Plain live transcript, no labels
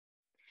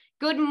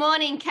Good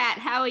morning, Kat.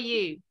 How are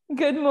you?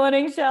 Good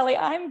morning, Shirley.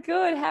 I'm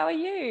good. How are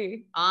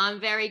you? I'm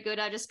very good.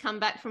 I just come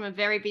back from a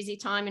very busy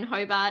time in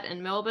Hobart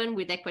and Melbourne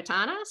with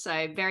Equitana,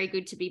 so very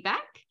good to be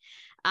back.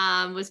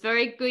 Was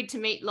very good to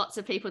meet lots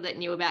of people that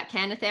knew about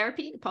Candor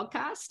Therapy, the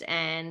podcast,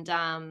 and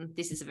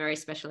this is a very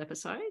special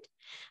episode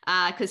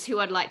because who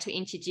I'd like to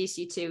introduce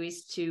you to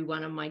is to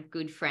one of my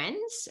good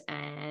friends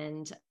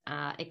and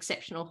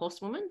exceptional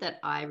horsewoman that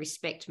I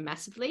respect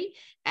massively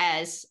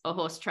as a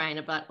horse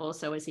trainer, but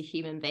also as a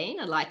human being.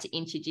 I'd like to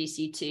introduce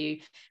you to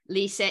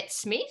Lisette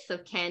Smith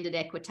of Candid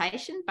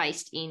Equitation,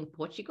 based in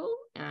Portugal,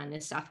 in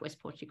the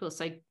southwest Portugal.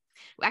 So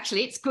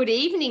actually, it's good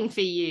evening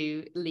for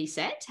you,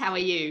 Lisette. How are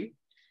you?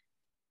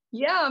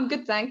 Yeah, I'm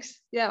good,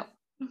 thanks. Yeah.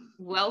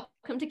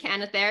 Welcome to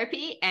Candor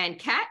Therapy. And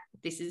Kat,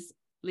 this is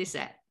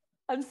Lisette.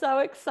 I'm so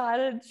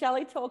excited.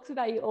 Shirley talks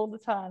about you all the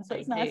time, so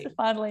it's nice to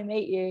finally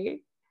meet you.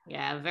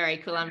 Yeah, very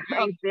cool. I'm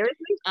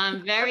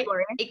very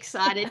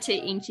excited to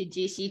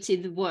introduce you to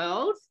the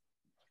world.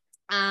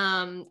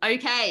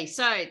 Okay,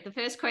 so the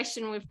first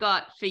question we've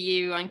got for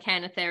you on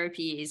Candor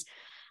Therapy is,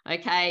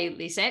 okay,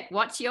 Lisette,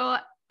 what's your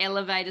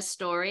elevator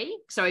story?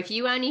 So if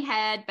you only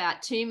had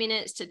about 2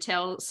 minutes to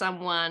tell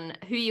someone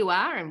who you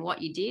are and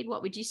what you did,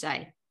 what would you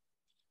say?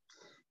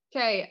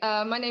 Okay,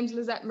 my name's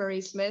Lisette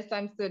Marie Smith.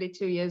 I'm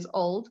 32 years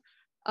old.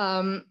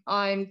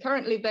 I'm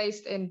currently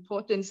based in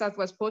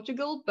southwest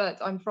Portugal, but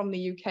I'm from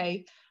the UK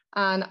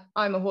and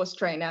I'm a horse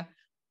trainer.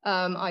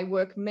 I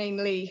work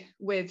mainly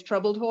with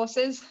troubled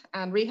horses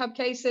and rehab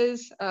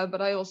cases,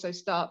 but I also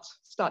start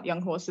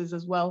young horses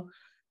as well.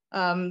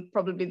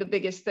 Probably the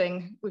biggest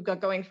thing we've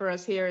got going for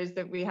us here is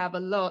that we have a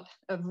lot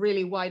of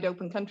really wide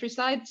open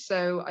countryside.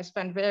 So I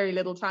spend very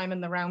little time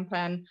in the round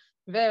pen,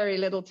 very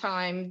little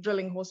time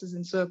drilling horses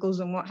in circles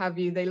and what have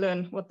you. They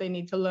learn what they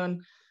need to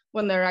learn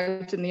when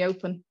they're out in the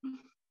open.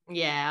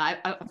 Yeah,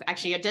 I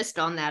actually just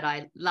on that,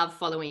 I love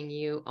following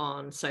you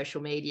on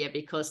social media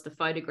because the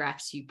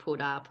photographs you put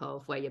up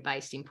of where you're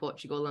based in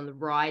Portugal and the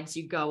rides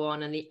you go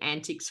on and the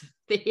antics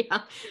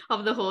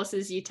of the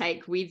horses you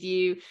take with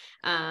you,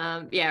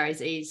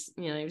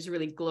 it was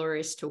really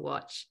glorious to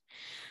watch.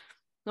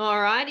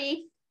 All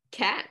righty,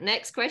 Kat,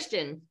 next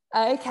question.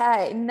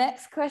 Okay,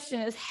 next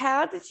question is,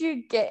 how did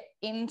you get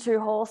into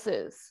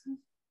horses?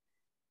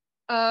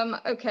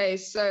 Okay,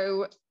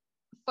 so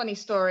funny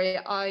story.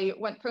 I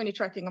went pony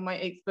trekking on my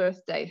 8th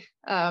birthday.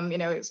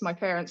 It's my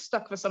parents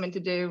stuck for something to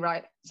do,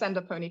 right? Send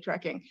up pony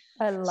trekking.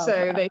 I love so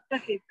that. They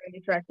sent me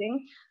pony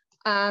trekking,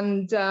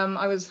 and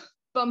I was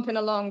bumping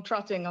along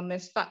trotting on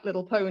this fat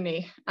little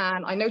pony,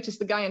 and I noticed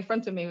the guy in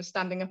front of me was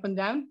standing up and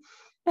down,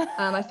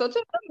 and I thought,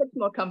 oh, that looks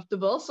more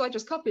comfortable. So I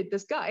just copied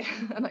this guy,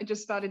 and I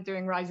just started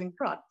doing rising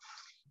trot.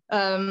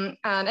 And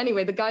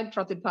anyway, the guide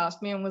trotted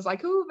past me and was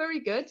like, "Oh, very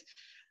good."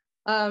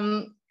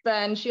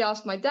 Then she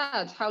asked my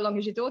dad, "How long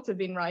has your daughter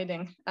been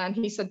riding?" And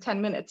he said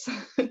 10 minutes.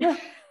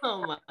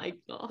 Oh my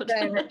God.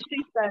 Then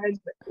she said,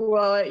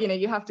 "Well,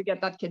 you have to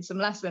get that kid some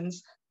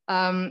lessons."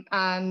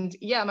 And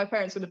yeah, my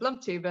parents would have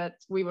loved to, but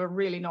we were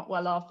really not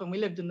well off and we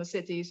lived in the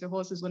city. So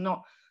horses were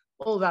not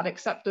all that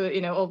accessible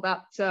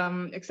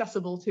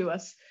to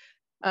us.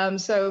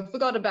 So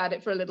forgot about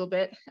it for a little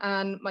bit.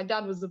 And my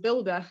dad was a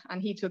builder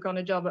and he took on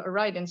a job at a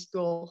riding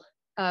school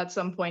at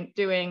some point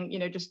doing,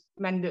 just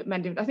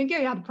mending. I think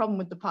he had a problem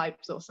with the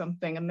pipes or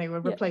something and they were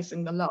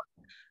replacing the lot.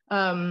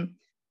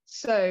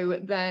 So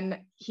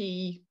then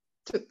he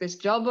took this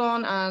job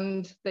on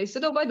and they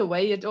said, "Oh, by the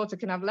way, your daughter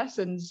can have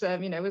lessons,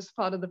 as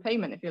part of the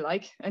payment, if you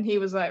like." And he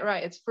was like,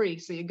 "Right, it's free,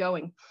 so you're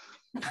going."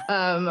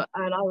 And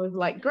I was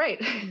like,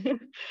 "Great."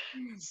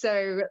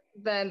 So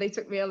then they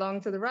took me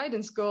along to the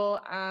riding school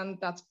and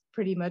that's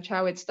pretty much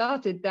how it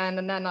started then.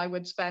 And then I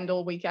would spend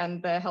all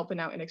weekend there helping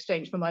out in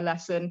exchange for my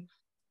lesson.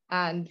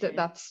 And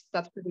that's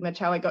pretty much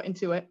how I got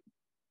into it.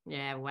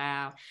 Yeah,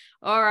 wow.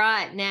 All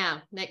right,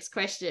 now next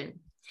question.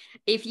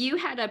 If you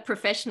had a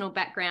professional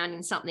background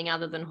in something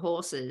other than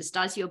horses,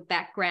 does your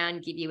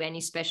background give you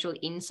any special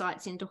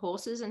insights into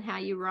horses and how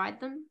you ride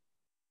them?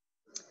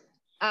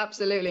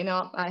 Absolutely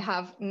not. I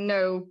have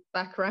no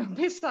background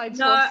besides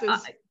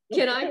horses.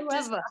 Can I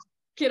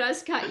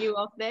just cut you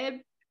off there?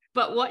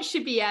 But what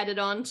should be added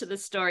on to the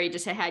story to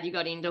say how you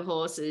got into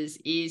horses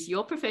is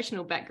your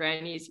professional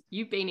background is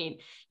you've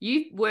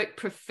worked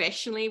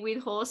professionally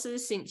with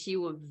horses since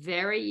you were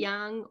very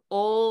young,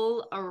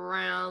 all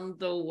around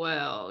the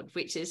world,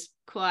 which is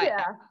quite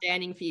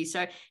outstanding for you.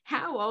 So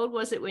how old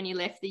was it when you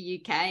left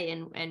the UK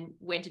and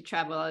went to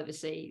travel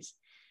overseas?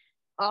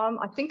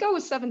 I think I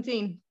was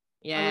 17.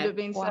 Yeah. I would have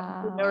been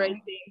 17 or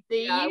 18.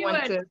 I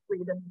went to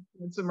Sweden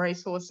with some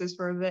race horses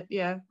for a bit,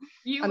 and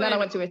then I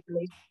went to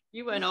Italy.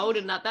 You weren't old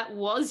enough. That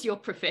was your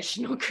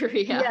professional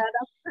career. Yeah,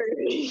 that's true.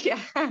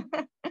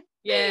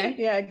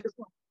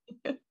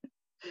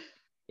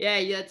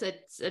 Yeah,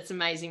 that's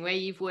amazing. Where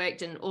you've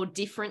worked in all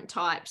different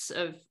types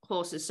of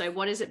horses. So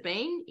what has it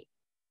been?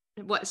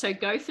 So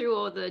go through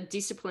all the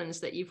disciplines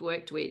that you've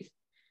worked with.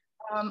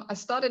 I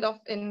started off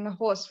in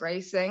horse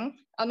racing.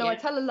 Oh no, I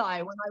tell a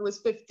lie. When I was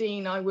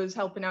 15, I was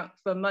helping out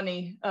for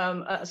money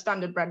at a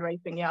standard bred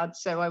racing yard.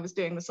 So I was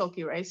doing the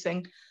sulky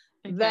racing.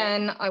 Okay.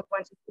 Then I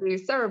went to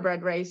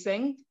thoroughbred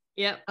racing.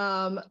 Yep.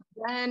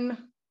 Then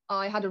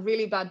I had a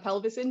really bad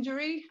pelvis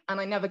injury and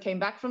I never came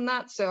back from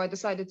that. So I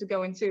decided to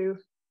go into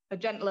a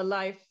gentler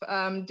life,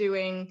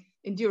 doing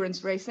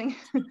endurance racing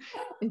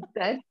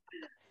instead.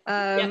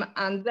 And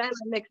then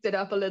I mixed it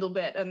up a little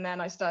bit, and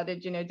then I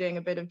started, doing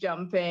a bit of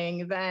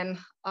jumping. Then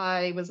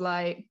I was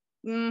like,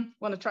 want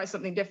to try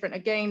something different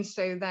again.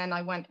 So then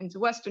I went into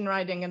Western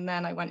riding, and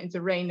then I went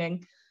into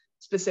reining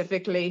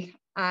specifically.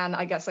 And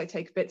I guess I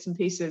take bits and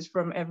pieces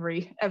from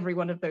every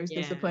one of those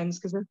disciplines,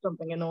 because there's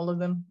something in all of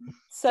them.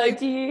 So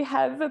do you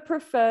have a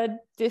preferred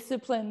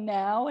discipline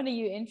now, and are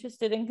you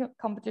interested in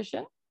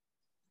competition?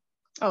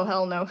 Oh,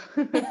 hell no.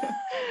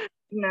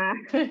 Nah.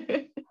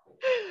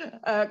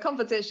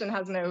 Competition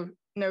has no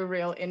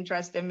real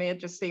interest in me. It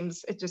just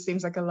seems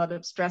like a lot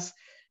of stress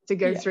to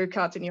go through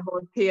cutting your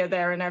horse here,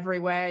 there, and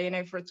everywhere.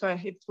 For it's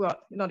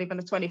not even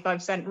a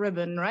 25-cent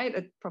ribbon, right?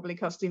 It probably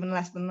costs even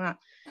less than that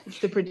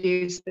to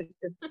produce.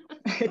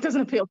 It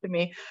doesn't appeal to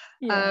me.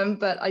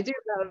 But I do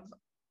love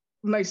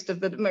most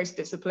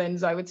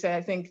disciplines. I would say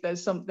I think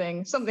there's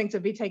something to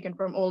be taken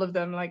from all of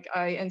them. Like,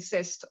 I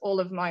insist all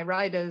of my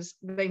riders,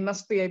 they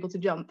must be able to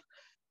jump.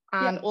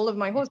 And all of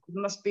my horses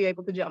must be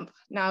able to jump.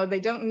 Now, they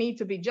don't need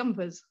to be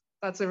jumpers.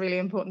 That's a really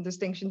important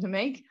distinction to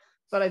make.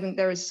 But I think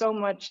there is so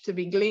much to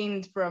be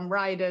gleaned from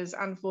riders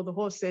and for the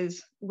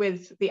horses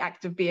with the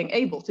act of being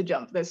able to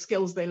jump. There's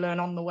skills they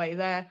learn on the way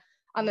there,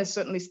 and there's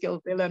certainly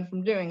skills they learn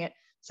from doing it.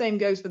 Same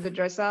goes for the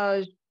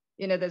dressage.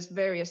 There's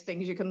various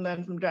things you can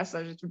learn from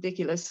dressage. It's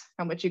ridiculous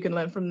how much you can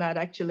learn from that,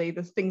 actually.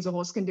 The things a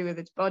horse can do with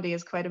its body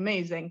is quite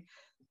amazing.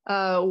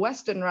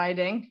 Western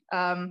riding,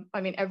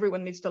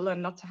 everyone needs to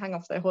learn not to hang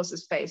off their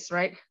horse's face,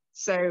 right?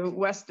 So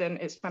Western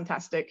is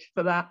fantastic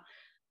for that.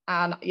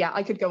 And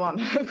I could go on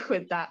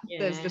with that.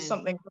 There's just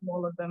something from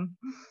all of them.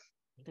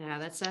 Yeah,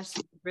 that's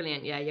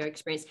brilliant. Yeah, your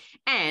experience.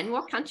 And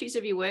what countries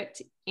have you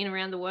worked in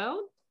around the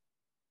world?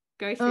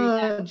 Go through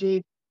that.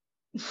 Gee.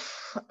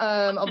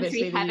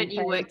 Obviously haven't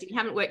you worked in? You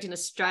haven't worked in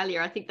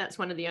Australia. I think that's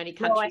one of the only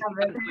countries you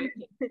haven't worked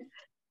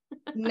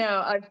in.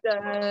 No, I've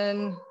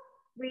done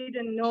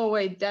Sweden,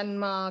 Norway,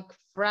 Denmark,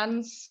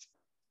 France,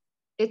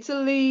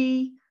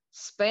 Italy,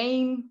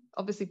 Spain,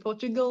 obviously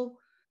Portugal,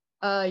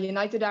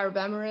 United Arab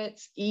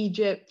Emirates,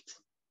 Egypt,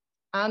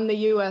 and the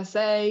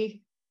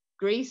USA,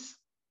 Greece.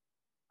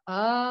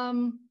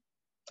 I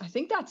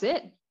think that's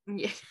it.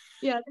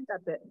 Yeah, I think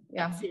that's it.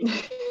 Yeah.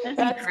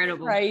 That's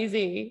incredible.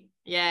 Crazy.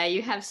 Yeah,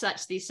 you have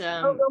such this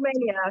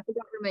Romania. I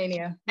forgot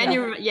Romania. And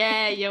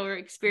your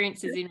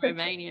experiences in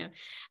Romania.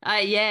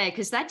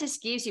 Because that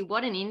just gives you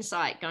what an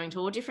insight going to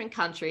all different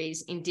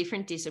countries in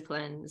different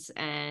disciplines.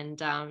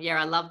 And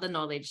I love the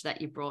knowledge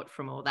that you brought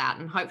from all that.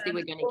 And hopefully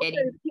we're going to get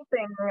in.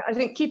 I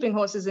think keeping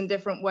horses in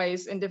different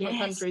ways in different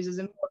countries is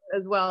important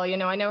as well.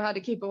 I know how to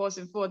keep a horse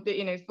in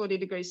 40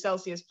 degrees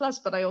Celsius plus,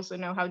 but I also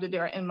know how to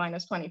do it in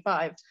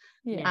 -25.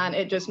 And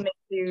it just makes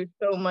you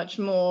so much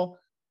more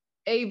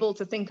able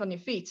to think on your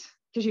feet,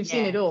 because you've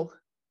seen it all.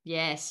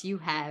 Yes, you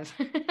have.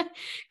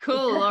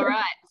 Cool. All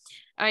right.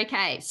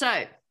 Okay.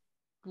 So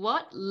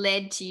what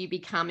led to you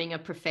becoming a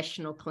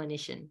professional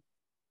clinician?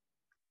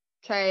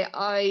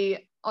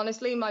 Okay.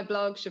 Honestly, my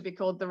blog should be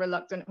called The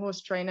Reluctant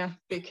Horse Trainer,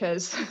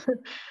 because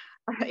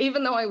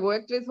even though I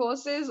worked with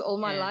horses all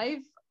my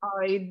life,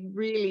 I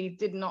really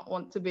did not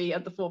want to be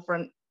at the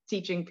forefront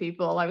teaching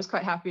people. I was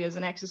quite happy as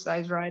an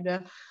exercise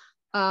rider.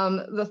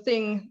 The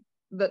thing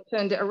that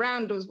turned it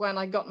around was when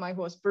I got my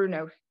horse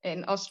Bruno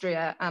in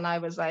Austria, and I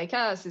was like,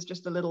 this is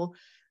just a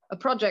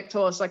project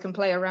horse I can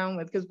play around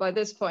with, because by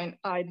this point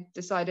I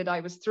decided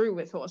I was through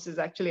with horses.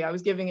 Actually, I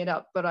was giving it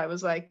up, but I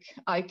was like,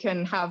 I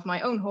can have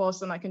my own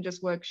horse and I can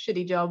just work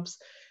shitty jobs,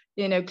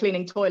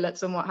 cleaning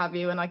toilets and what have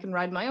you, and I can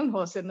ride my own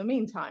horse in the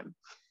meantime.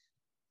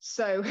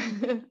 So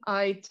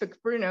I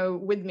took Bruno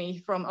with me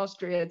from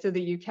Austria to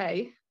the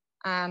UK,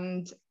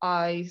 and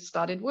I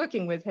started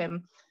working with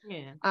him.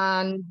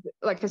 And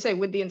like I say,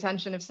 with the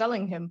intention of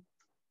selling him,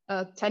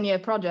 a 10-year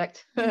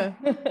project. So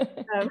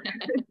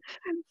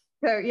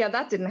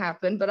that didn't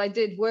happen, but I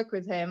did work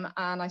with him,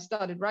 and I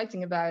started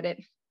writing about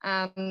it.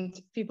 And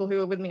people who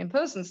were with me in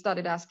person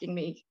started asking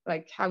me,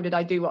 like, how did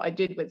I do what I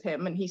did with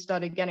him? And he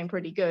started getting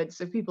pretty good.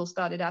 So people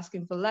started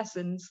asking for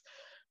lessons.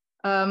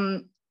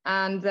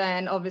 And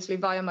then obviously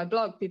via my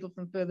blog, people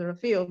from further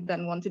afield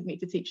then wanted me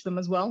to teach them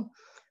as well.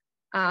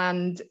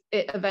 And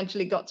it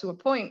eventually got to a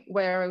point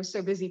where I was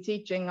so busy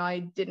teaching, I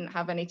didn't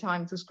have any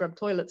time to scrub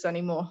toilets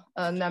anymore.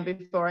 And then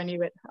before I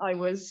knew it, I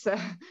was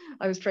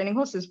training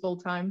horses full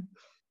time.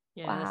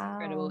 Yeah, wow. That's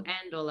incredible.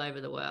 And all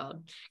over the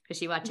world,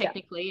 because you are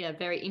technically a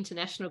very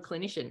international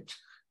clinician.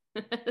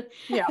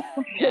 Yeah.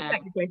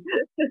 Technically.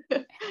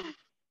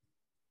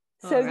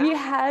 So have you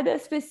had a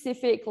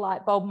specific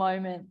light bulb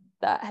moment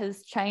that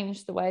has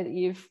changed the way that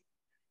you've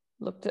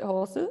looked at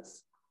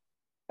horses?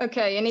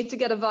 Okay, you need to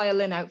get a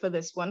violin out for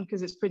this one,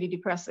 because it's pretty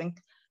depressing.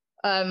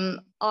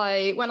 When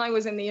I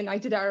was in the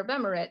United Arab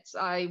Emirates,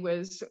 I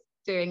was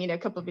doing, a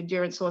couple of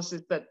endurance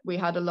horses, but we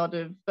had a lot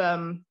of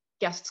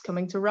guests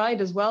coming to ride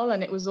as well,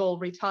 and it was all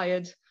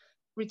retired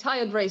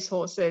retired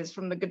racehorses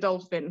from the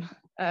Godolphin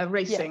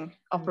racing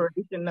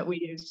operation that we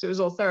used. So it was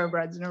all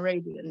thoroughbreds and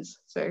Arabians.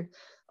 So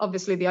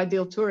obviously the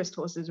ideal tourist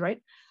horses,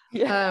 right?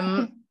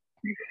 Yeah.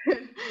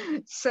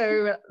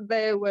 So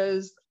there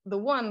was the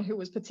one who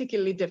was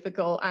particularly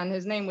difficult, and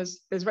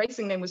his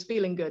racing name was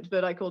Feeling Good,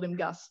 but I called him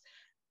Gus.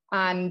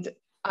 And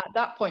at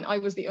that point, I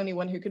was the only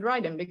one who could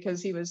ride him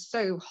because he was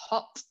so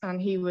hot and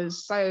he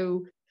was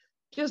so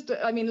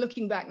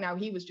looking back now,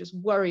 he was just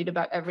worried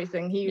about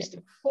everything. He used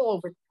to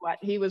fall with sweat.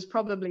 He was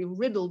probably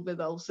riddled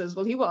with ulcers.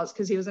 Well, he was,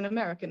 because he was an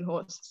American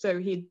horse. So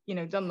he'd,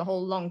 done the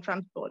whole long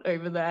transport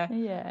over there.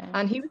 Yeah.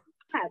 And he was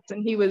fat,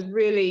 and he was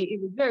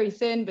very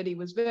thin, but he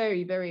was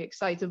very, very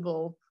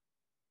excitable.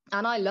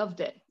 And I loved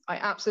it. I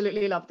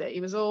absolutely loved it. He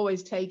was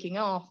always taking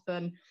off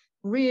and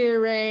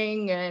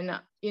rearing. And,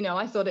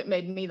 I thought it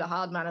made me the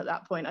hard man at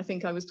that point. I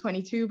think I was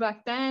 22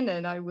 back then,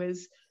 and I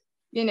was,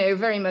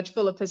 very much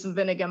full of piss and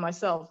vinegar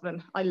myself.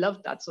 And I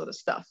loved that sort of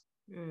stuff.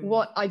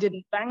 What I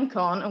didn't bank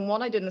on and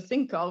what I didn't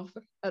think of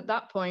at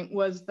that point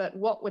was that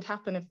what would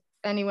happen if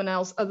anyone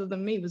else other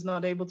than me was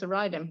not able to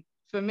ride him.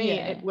 For me,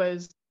 it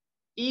was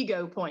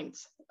ego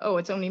points. Oh,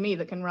 it's only me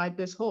that can ride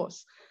this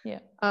horse. Yeah.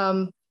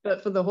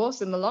 But for the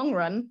horse in the long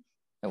run,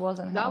 it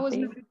wasn't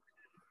healthy.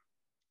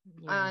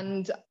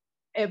 And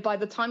by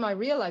the time I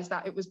realized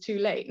that, it was too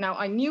late. Now,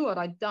 I knew what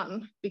I'd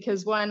done,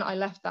 because when I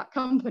left that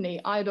company,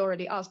 I'd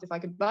already asked if I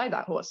could buy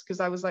that horse, because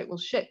I was like, well,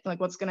 shit, like,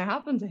 what's going to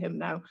happen to him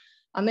now?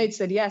 And they'd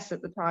said yes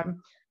at the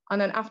time.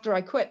 And then after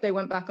I quit, they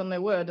went back on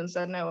their word and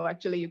said, no,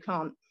 actually, you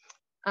can't.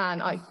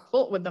 And I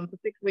fought with them for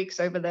 6 weeks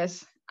over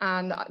this.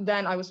 And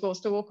then I was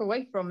forced to walk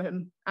away from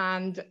him.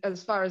 And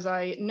as far as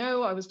I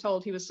know, I was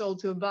told he was sold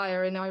to a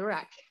buyer in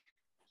Iraq.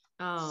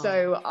 Oh.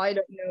 So I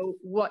don't know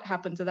what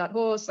happened to that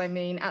horse. I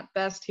mean, at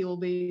best, he will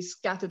be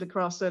scattered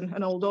across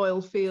an old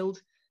oil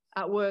field.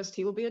 At worst,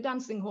 he will be a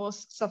dancing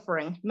horse,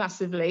 suffering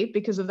massively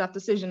because of that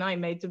decision I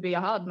made to be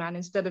a hard man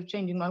instead of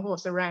changing my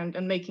horse around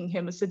and making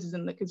him a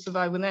citizen that could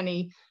survive with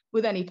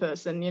any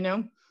person,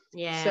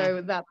 Yeah.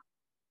 So that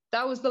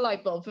was the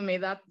light bulb for me.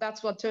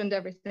 That's what turned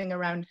everything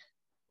around.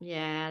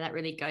 Yeah, that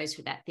really goes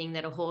with that thing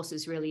that a horse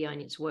is really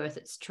only its worth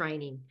its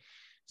training.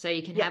 So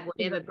you can have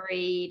whatever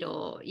breed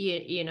or,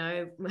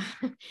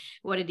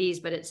 what it is,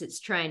 but it's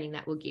training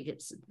that will give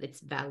its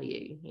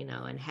value,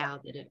 and how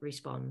that it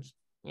responds.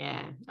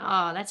 Yeah.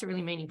 Oh, that's a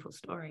really meaningful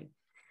story.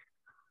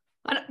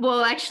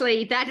 Well,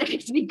 actually, that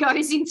actually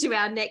goes into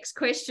our next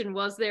question.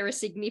 Was there a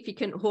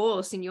significant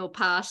horse in your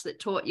past that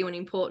taught you an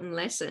important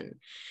lesson?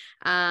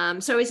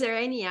 So is there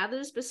any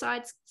others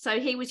besides, so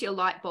he was your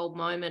light bulb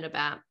moment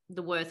about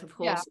the worth of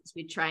horses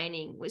with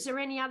training. Was there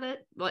any other,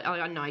 well,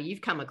 I know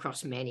you've come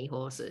across many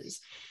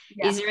horses.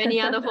 Yeah. Is there any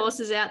other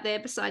horses out there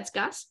besides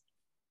Gus?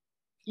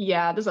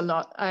 Yeah, there's a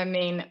lot. I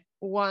mean,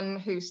 one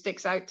who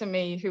sticks out to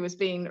me, who has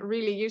been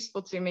really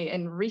useful to me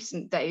in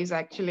recent days,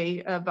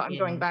 actually, but I'm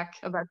going back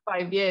about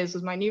 5 years,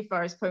 was my New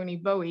Forest pony,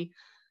 Bowie,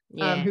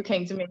 who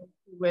came to me.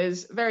 He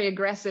was very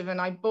aggressive, and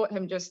I bought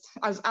him just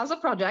as a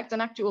project,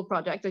 an actual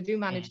project. I do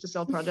manage to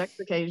sell projects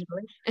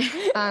occasionally.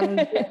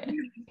 And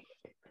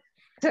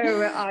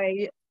so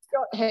I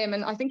got him,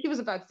 and I think he was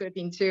about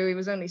 13 too. He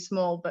was only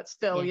small, but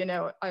still,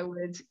 I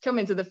would come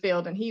into the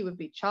field and he would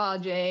be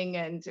charging.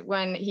 And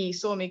when he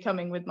saw me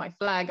coming with my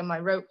flag and my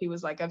rope, he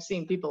was like, I've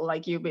seen people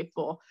like you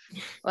before.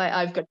 Like,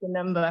 I've got your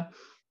number.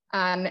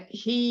 And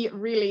he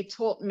really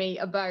taught me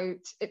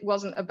it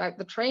wasn't about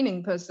the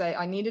training per se.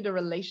 I needed a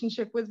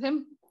relationship with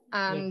him.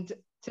 And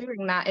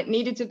doing that, it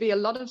needed to be a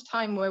lot of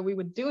time where we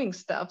were doing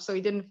stuff so he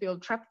didn't feel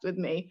trapped with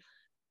me,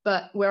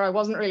 but where I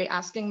wasn't really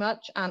asking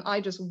much. And I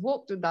just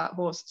walked with that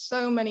horse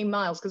so many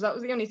miles, because that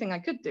was the only thing I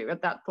could do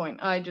at that point.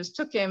 I just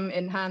took him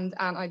in hand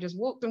and I just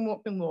walked and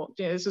walked and walked.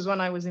 This was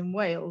when I was in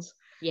Wales.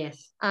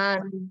 Yes.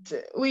 And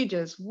we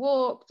just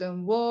walked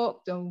and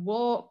walked and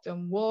walked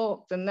and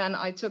walked. And then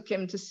I took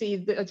him to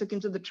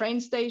the train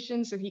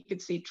station so he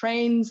could see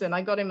trains. And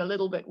I got him a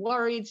little bit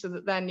worried, so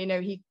that then,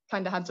 he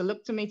kind of had to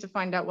look to me to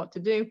find out what to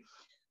do.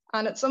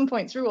 And at some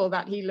point through all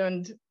that, he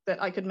learned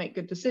that I could make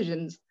good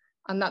decisions.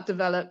 And that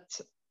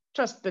developed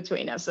trust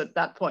between us at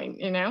that point.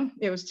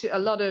 It was a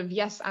lot of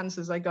yes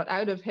answers I got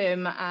out of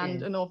him,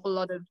 and an awful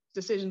lot of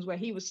decisions where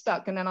he was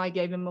stuck, and then I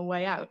gave him a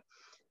way out.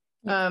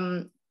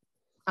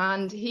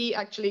 And he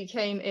actually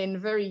came in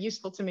very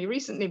useful to me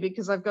recently,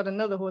 because I've got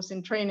another horse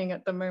in training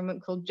at the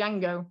moment called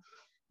Django.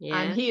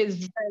 And he is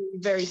very,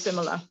 very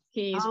similar.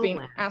 He's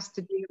been asked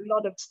to do a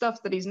lot of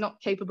stuff that he's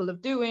not capable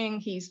of doing.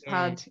 He's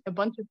had a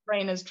bunch of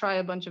trainers try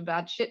a bunch of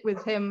bad shit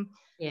with him.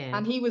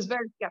 And he was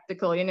very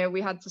skeptical.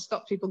 We had to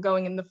stop people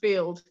going in the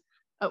field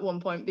at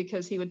one point,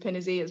 because he would pin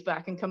his ears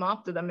back and come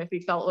after them if he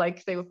felt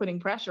like they were putting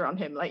pressure on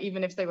him, like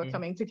even if they were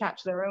coming to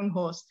catch their own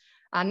horse.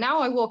 And now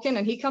I walk in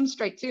and he comes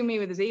straight to me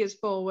with his ears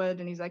forward,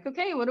 and he's like,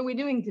 okay, what are we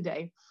doing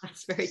today?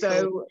 That's very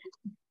cool.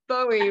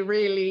 Bowie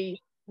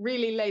really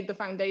laid the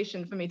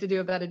foundation for me to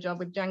do a better job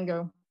with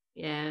Django.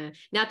 Yeah.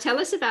 Now tell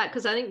us about,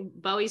 because I think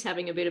Bowie's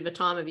having a bit of a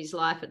time of his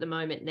life at the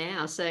moment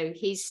now. So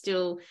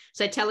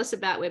tell us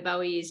about where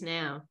Bowie is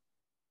now.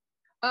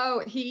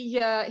 Oh, he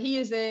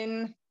is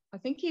in I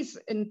think he's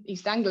in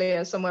East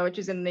Anglia somewhere, which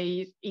is in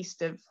the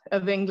east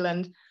of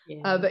England.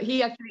 Yeah. But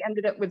he actually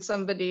ended up with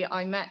somebody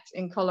I met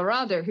in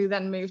Colorado who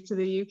then moved to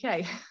the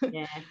UK.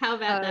 Yeah, how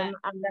about that?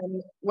 And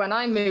then when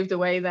I moved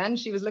away, then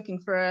she was looking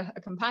for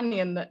a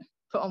companion that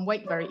put on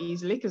weight very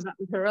easily, because that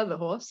was her other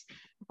horse.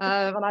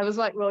 And I was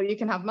like, well, you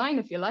can have mine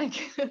if you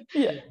like.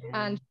 Yeah.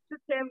 And she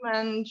took him,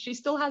 and she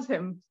still has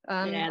him.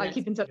 And Yeah, I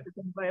keep in touch with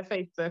him via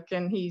Facebook,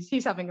 and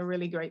he's having a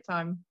really great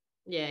time.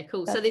 Yeah,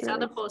 cool. That's so this really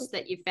other horse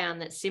that you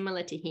found that's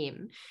similar to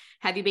him,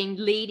 have you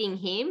been leading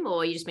him,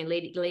 or you just been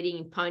leading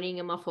and ponying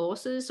him off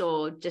horses,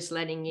 or just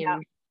letting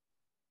him?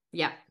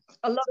 Yeah.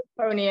 A lot of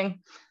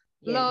ponying.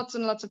 Yeah. Lots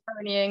and lots of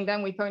ponying.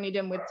 Then we ponied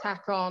him with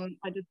tack on.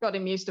 I just got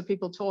him used to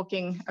people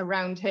talking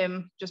around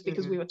him. Just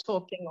because we were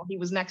talking or he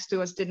was next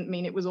to us didn't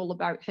mean it was all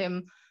about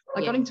him.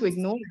 I got him to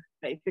ignore us,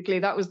 basically.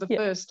 That was the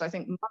first, I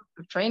think, month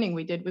of training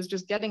we did, was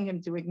just getting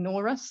him to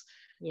ignore us.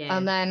 Yeah.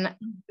 And then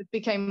it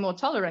became more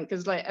tolerant,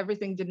 because like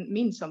everything didn't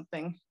mean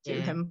something to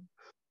him.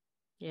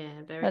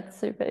 Yeah, that's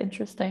super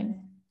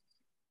interesting.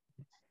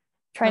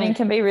 Training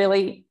can be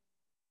really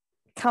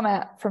come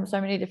out from so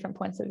many different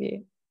points of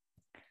view.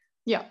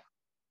 Yeah.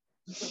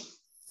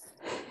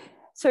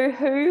 So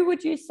who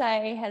would you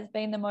say has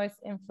been the most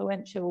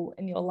influential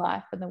in your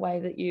life in the way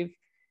that you've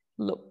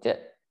looked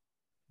at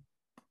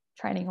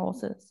training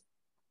horses?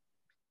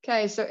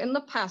 Okay, so in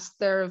the past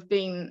there have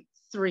been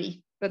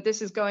 3, but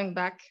this is going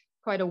back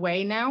quite a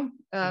way now.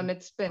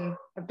 I've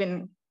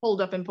been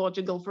holed up in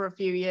Portugal for a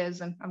few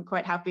years, and I'm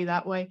quite happy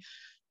that way.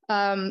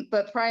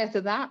 But prior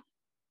to that,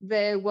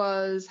 there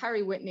was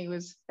Harry Whitney,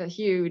 was a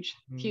huge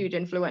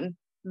influence.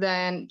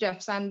 Then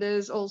Jeff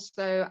Sanders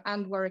also,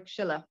 and Warwick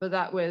Schiller, but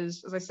that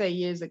was, as I say,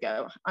 years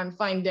ago. I'm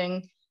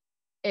finding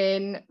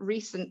in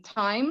recent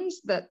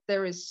times that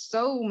there is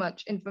so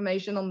much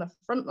information on the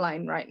front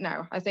line right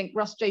now. I think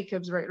Ross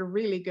Jacobs wrote a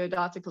really good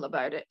article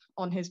about it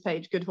on his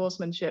page, Good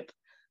Horsemanship,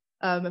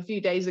 a few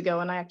days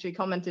ago, and I actually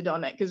commented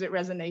on it because it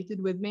resonated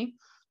with me.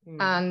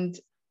 And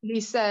he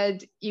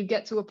said, you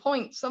get to a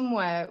point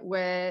somewhere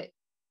where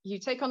you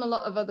take on a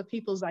lot of other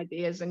people's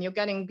ideas, and you're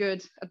getting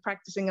good at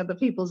practicing other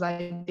people's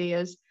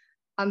ideas.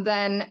 And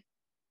then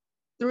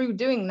through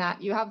doing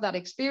that, you have that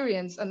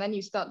experience, and then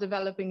you start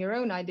developing your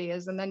own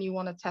ideas, and then you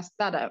want to test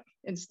that out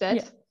instead.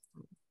 Yeah.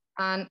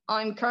 And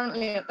I'm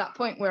currently at that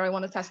point where I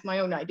want to test my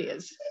own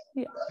ideas.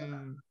 Yeah.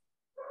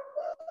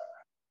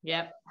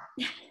 Yep.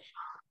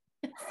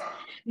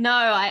 No,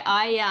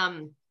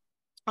 I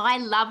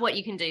love what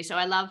you can do. So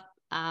I love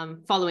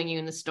following you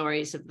in the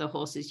stories of the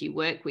horses you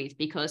work with,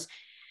 because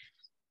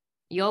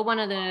you're one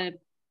of the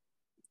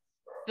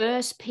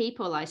first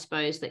people, I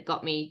suppose, that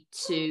got me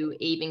to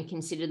even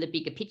consider the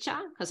bigger picture.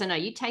 Because I know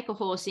you take a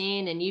horse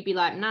in and you'd be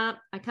like, nah,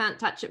 I can't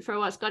touch it for a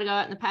while. It's got to go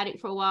out in the paddock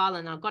for a while,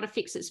 and I've got to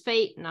fix its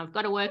feet, and I've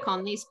got to work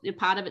on this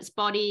part of its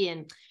body,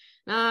 and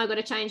no, I've got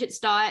to change its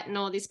diet and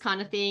all this kind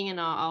of thing, and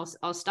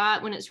I'll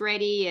start when it's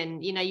ready.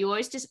 And you know, you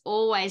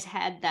always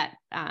had that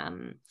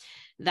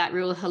that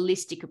real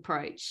holistic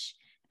approach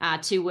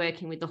to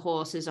working with the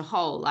horse as a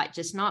whole, like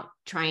just not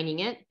training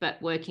it,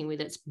 but working with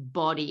its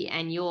body.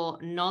 And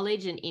your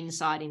knowledge and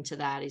insight into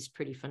that is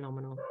pretty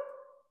phenomenal.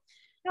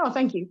 Oh,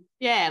 thank you.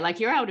 Yeah,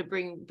 like you're able to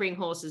bring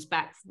horses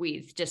back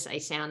with just say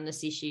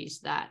soundness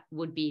issues that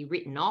would be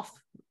written off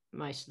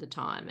most of the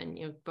time, and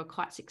you're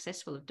quite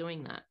successful at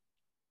doing that.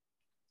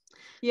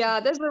 Yeah,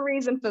 there's a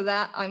reason for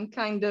that. I'm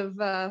kind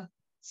of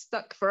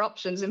stuck for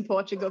options in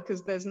Portugal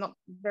because there's not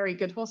very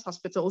good horse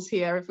hospitals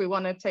here. If we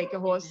want to take a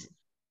horse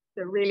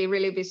to really,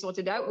 really be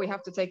sorted out, we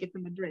have to take it to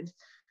Madrid.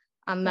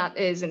 And that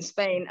is in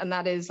Spain, and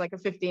that is like a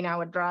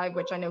 15-hour drive,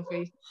 which I know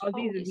for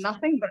Aussies is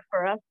nothing, but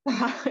for us,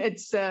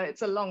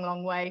 it's a long,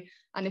 long way.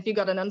 And if you've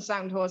got an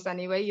unsound horse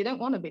anyway, you don't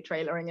want to be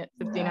trailering it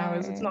 15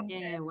 hours. It's not.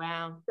 Yeah,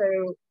 wow.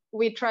 So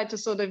we tried to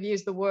sort of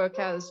use the work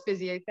as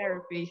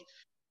physiotherapy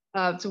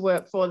to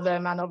work for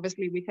them, and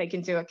obviously we take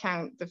into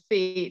account the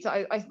feet.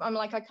 I'm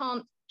like, I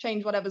can't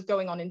change whatever's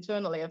going on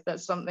internally if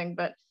there's something,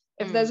 but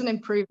if there's an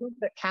improvement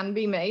that can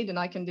be made and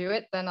I can do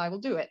it, then I will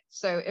do it.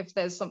 So if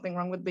there's something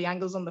wrong with the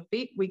angles on the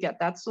feet, we get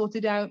that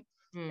sorted out.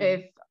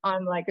 If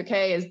I'm like,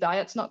 okay, his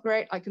diet's not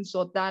great, I can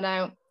sort that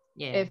out.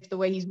 If the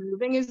way he's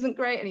moving isn't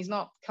great and he's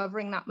not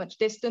covering that much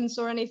distance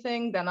or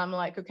anything, then I'm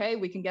like, okay,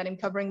 we can get him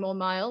covering more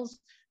miles.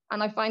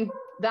 And I find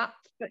that,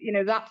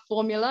 that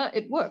formula,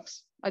 it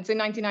works. I'd say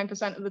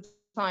 99% of the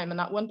time, and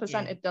that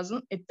 1% it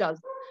doesn't, it does.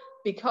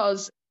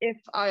 Because if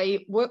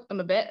I work them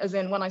a bit, as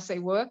in when I say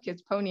work,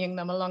 it's ponying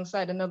them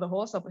alongside another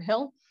horse up a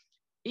hill.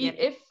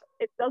 If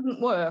it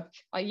doesn't work,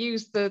 I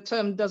use the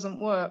term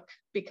doesn't work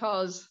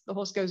because the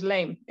horse goes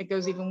lame. It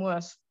goes even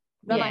worse.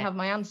 Then I have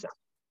my answer.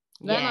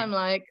 Then I'm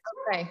like,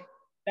 okay,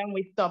 then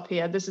we stop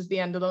here. This is the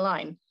end of the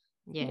line.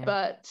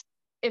 But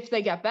if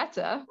they get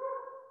better,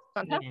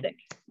 fantastic.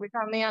 We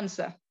found the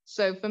answer.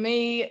 So for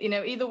me,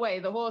 either way,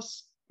 the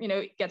horse,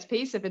 gets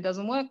peace. If it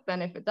doesn't work,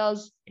 then if it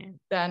does,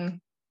 then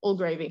all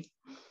gravy.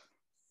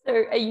 So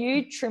are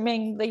you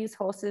trimming these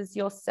horses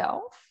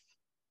yourself?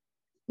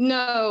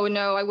 No,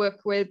 I work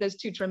with, there's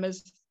 2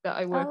 trimmers that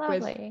I work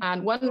with,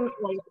 and one's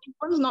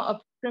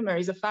not trimmer.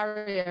 He's a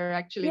farrier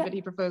actually, but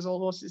he prefers all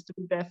horses to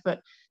be barefoot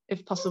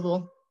if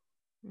possible.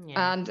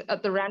 Yeah. And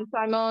at the ranch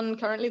I'm on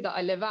currently that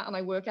I live at and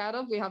I work out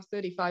of, we have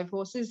 35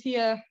 horses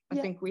here. I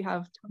think we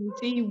have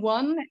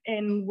 21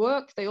 in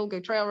work. They all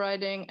go trail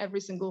riding. Every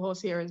single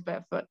horse here is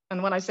barefoot.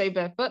 And when I say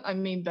barefoot, I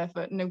mean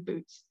barefoot, no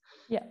boots.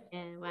 Yeah.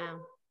 Yeah.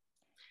 Wow.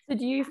 So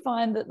do you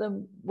find that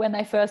when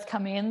they first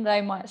come in,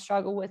 they might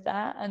struggle with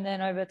that, and then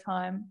over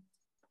time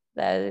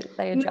they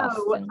adjust?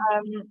 No,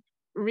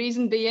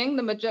 reason being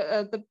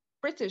the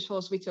British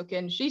horse we took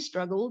in, she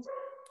struggled.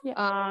 Yeah.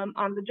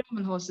 And the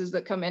German horses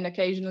that come in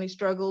occasionally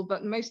struggle,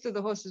 but most of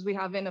the horses we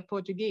have in are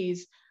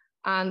Portuguese,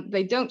 and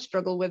they don't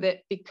struggle with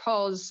it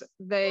because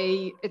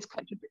it's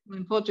quite typical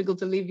in Portugal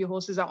to leave your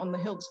horses out on the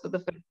hills for the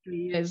first 3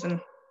 years and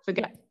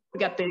forget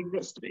they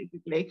exist,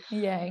 basically.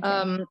 Yeah.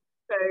 Okay.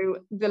 So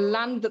the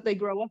land that they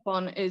grow up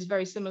on is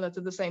very similar to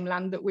the same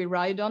land that we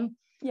ride on,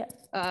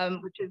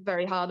 which is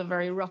very hard and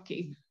very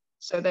rocky.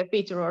 So their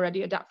feet are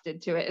already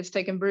adapted to it. It's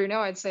taken Bruno,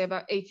 I'd say,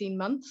 about 18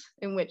 months,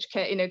 in which,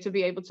 to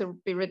be able to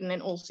be ridden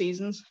in all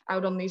seasons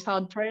out on these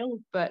hard trails.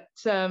 But,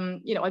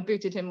 I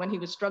booted him when he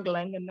was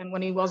struggling. And then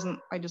when he wasn't,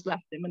 I just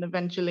left him. And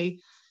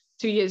eventually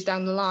 2 years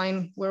down the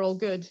line, we're all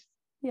good.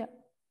 Yeah.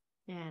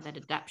 Yeah, that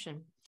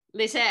adaptation.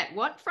 Lisette,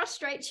 what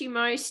frustrates you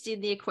most in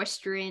the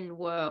equestrian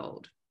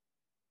world?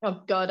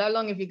 Oh, God, how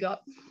long have you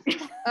got?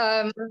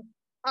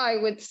 I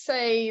would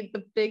say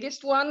the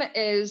biggest one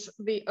is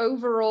the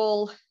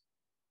overall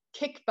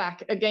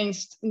kickback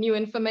against new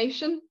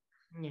information.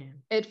 Yeah.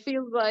 It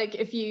feels like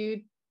if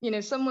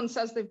someone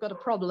says they've got a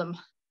problem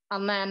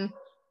and then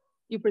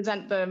you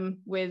present them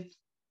with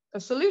a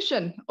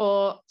solution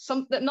or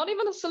something, not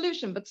even a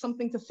solution, but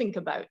something to think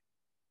about.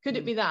 Could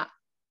it be that?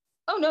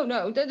 Oh, no,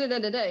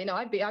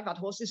 I've had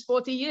horses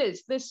 40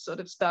 years, this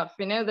sort of stuff,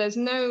 there's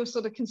no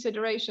sort of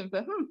consideration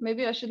for,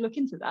 maybe I should look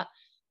into that.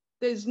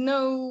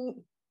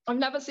 I've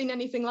never seen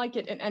anything like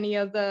it in any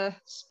other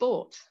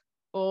sport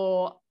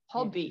or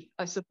hobby,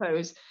 I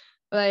suppose.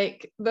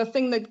 Like the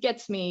thing that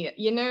gets me,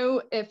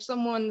 if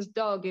someone's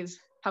dog is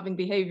having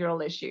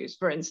behavioral issues,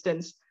 for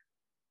instance,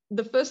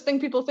 the first thing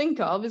people think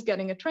of is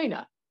getting a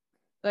trainer.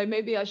 Like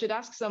maybe I should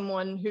ask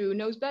someone who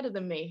knows better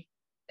than me.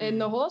 In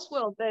the horse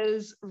world,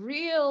 there's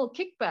real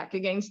kickback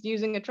against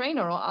using a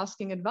trainer or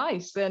asking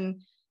advice.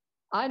 And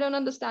I don't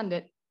understand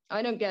it.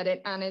 I don't get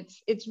it. And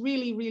it's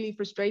really, really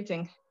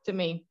frustrating to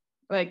me.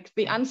 Like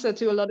the answer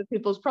to a lot of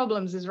people's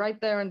problems is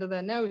right there under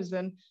their nose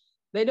and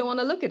they don't want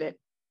to look at it.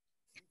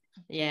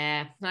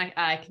 Yeah,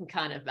 I can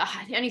kind of,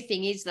 the only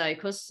thing is though,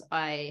 because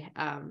I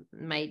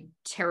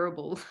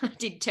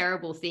did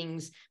terrible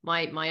things,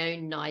 my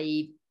own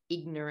naive,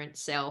 ignorant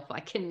self,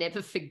 I can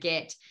never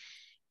forget.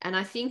 And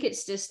I think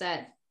it's just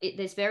that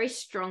there's very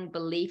strong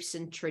beliefs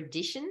and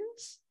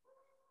traditions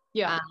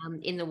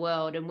in the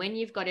world. And when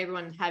you've got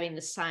everyone having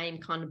the same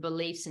kind of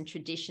beliefs and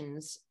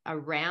traditions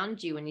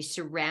around you and you're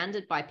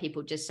surrounded by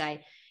people, just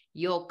say,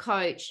 your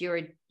coach,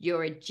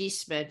 your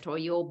agistment or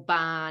your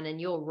barn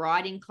and your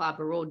riding club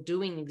are all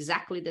doing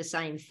exactly the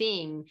same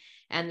thing.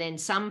 And then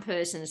some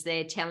person's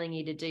there telling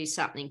you to do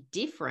something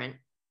different.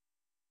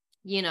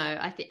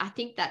 I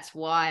think that's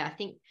why I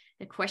think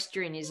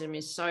equestrianism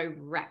is so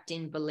wrapped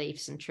in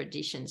beliefs and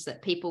traditions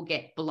that people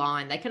get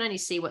blind. They can only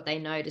see what they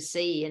know to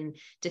see and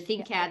to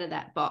think out of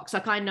that box.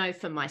 Like I know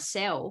for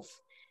myself,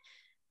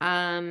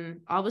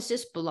 I was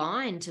just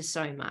blind to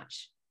so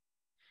much.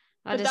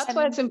 But that's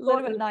why it's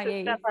important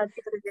to step out of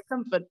your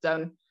comfort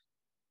zone.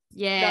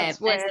 Yeah, that's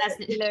where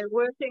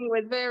working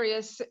with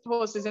various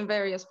horses in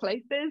various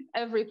places,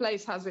 every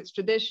place has its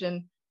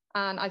tradition.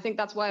 And I think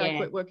that's why I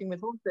quit working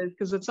with horses,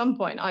 because at some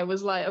point I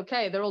was like,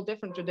 okay, they're all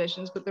different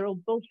traditions, but they're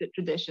all bullshit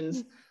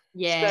traditions.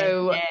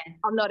 So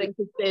I'm not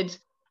interested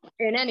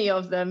in any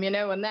of them,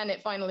 and then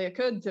it finally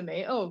occurred to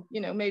me,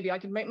 maybe I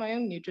could make my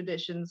own new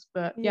traditions.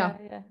 But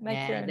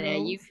make your own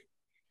rules.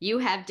 You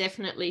have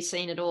definitely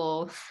seen it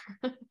all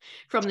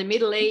from the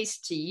Middle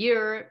East to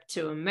Europe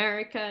to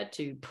America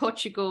to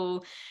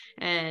Portugal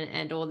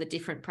and all the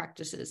different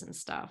practices and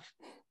stuff.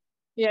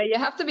 Yeah, you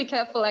have to be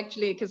careful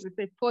actually, because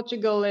if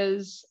Portugal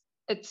it's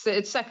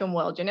second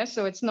world,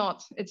 so it's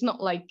not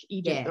like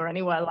Egypt or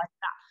anywhere like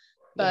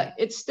that. But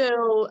it's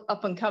still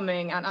up and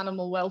coming, and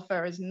animal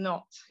welfare is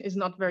not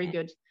very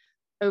good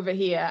over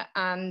here.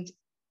 And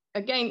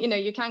again,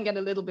 you can get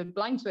a little bit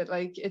blind to it.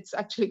 Like it's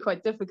actually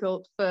quite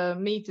difficult for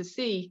me to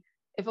see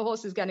if a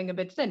horse is getting a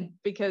bit thin,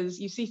 because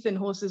you see thin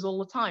horses all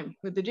the time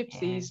with the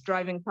gypsies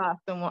driving past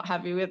and what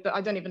have you. But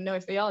I don't even know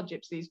if they are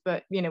gypsies,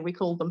 but we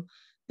call them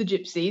the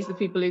gypsies, the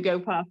people who go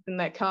past in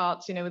their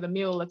carts, with a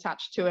mule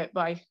attached to it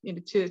by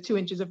 2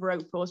 inches of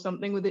rope or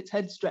something with its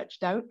head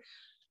stretched out.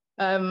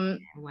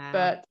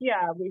 But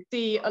we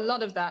see a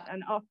lot of that,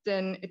 and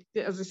often,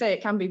 as I say,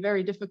 it can be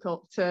very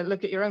difficult to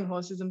look at your own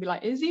horses and be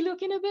like, is he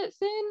looking a bit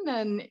thin?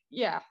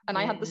 And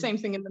I had the same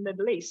thing in the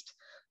Middle East.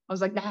 I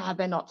was like, nah,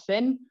 they're not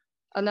thin.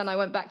 And then I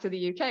went back to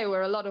the UK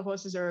where a lot of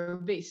horses are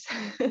obese.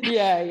 And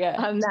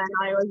then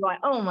I was like,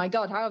 oh my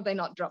God, how have they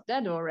not dropped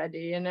dead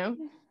already?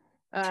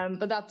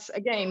 But that's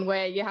again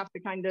where you have to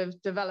kind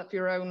of develop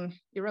your own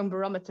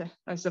barometer,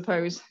 I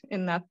suppose,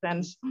 in that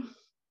sense.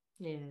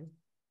 Yeah.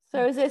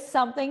 So is there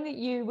something that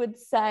you would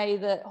say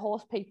that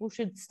horse people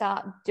should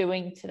start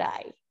doing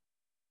today?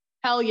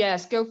 Hell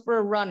yes, go for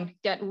a run,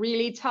 get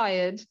really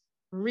tired,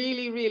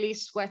 really, really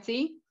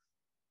sweaty,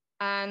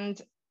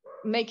 and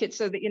make it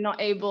so that you're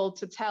not able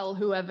to tell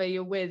whoever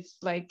you're with,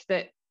 like,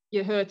 that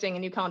you're hurting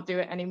and you can't do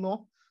it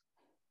anymore.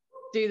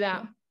 Do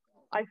that.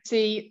 I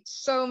see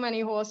so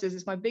many horses,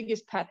 it's my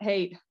biggest pet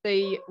hate.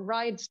 They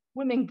ride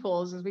swimming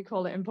pools, as we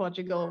call it in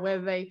Portugal, where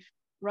they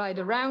ride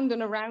around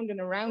and around and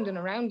around and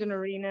around an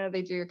arena.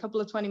 They do a couple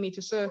of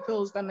 20-meter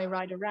circles, then they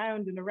ride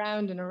around and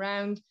around and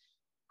around.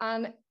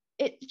 And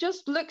it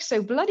just looks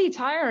so bloody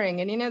tiring.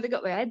 And, you know, they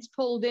got their heads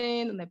pulled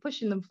in and they're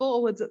pushing them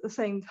forwards at the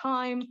same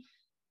time.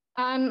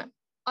 And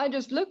I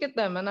just look at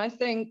them and I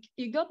think,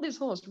 you got this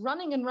horse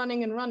running and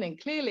running and running.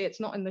 Clearly, it's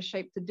not in the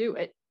shape to do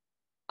it.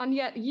 And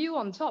yet you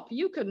on top,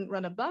 you couldn't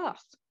run a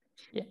bath.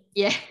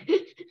 Yeah.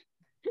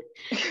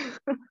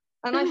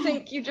 And I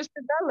think you just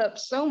develop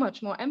so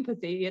much more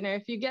empathy. You know,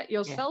 if you get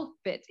yourself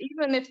fit,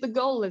 even if the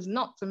goal is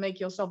not to make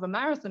yourself a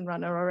marathon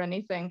runner or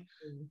anything,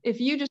 if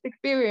you just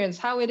experience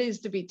how it is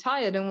to be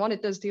tired and what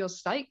it does to your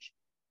psyche,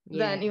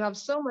 then you have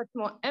so much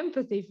more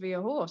empathy for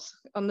your horse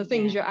on the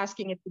things you're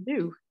asking it to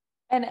do.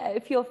 And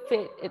if you're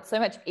fit, it's so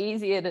much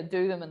easier to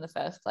do them in the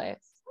first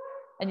place.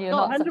 And you're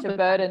Oh, not such a 100%.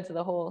 burden to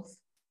the horse.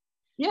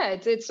 Yeah,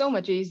 it's so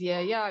much easier.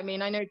 Yeah, I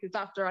mean, I noticed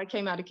after I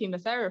came out of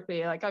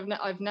chemotherapy, like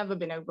I've never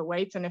been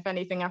overweight, and if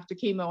anything, after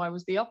chemo, I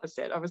was the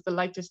opposite. I was the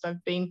lightest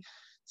I've been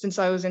since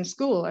I was in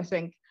school, I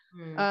think.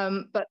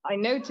 But I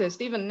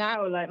noticed even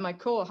now, like my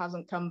core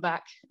hasn't come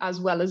back as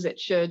well as it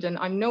should, and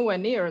I'm nowhere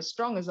near as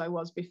strong as I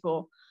was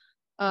before.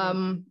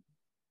 And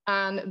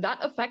that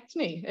affects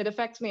me. It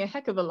affects me a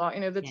heck of a lot.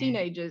 You know, the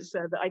teenagers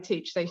that I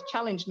teach, they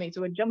challenged me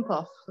to a jump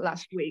off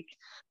last week.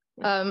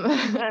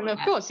 And of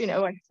course, you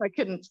know, I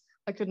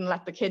couldn't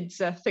let the kids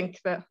think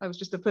that I was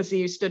just a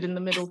pussy who stood in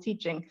the middle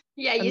teaching.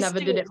 And never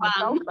did it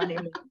myself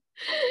anymore.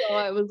 So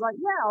I was like,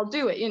 yeah, I'll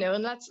do it, you know,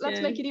 and let's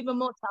make it even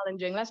more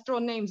challenging. Let's draw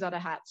names out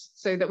of hats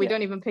so that we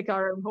don't even pick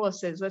our own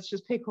horses. Let's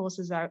just pick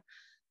horses out.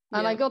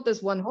 And I got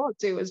this one horse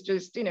who was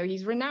just, you know,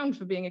 he's renowned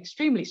for being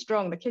extremely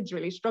strong. The kids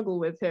really struggle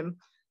with him.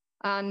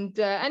 And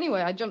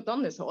anyway, I jumped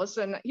on this horse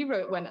and he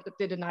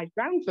did a nice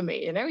round for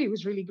me. You know, he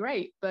was really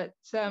great. But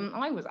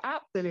I was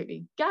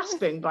absolutely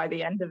gasping by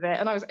the end of it.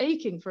 And I was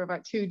aching for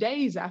about 2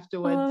 days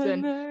afterwards.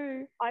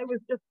 I was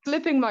just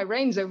flipping my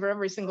reins over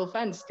every single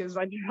fence because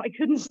I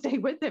couldn't stay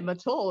with him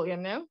at all, you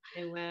know.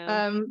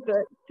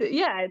 But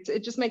yeah,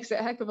 it just makes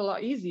it a heck of a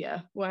lot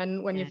easier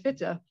when you're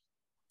fitter.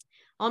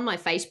 On my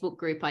Facebook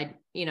group,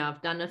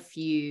 I've done a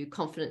few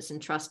confidence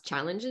and trust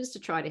challenges to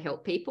try to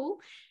help people.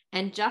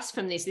 And just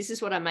from this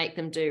is what I make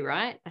them do,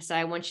 right? I say,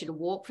 I want you to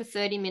walk for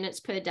 30 minutes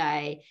per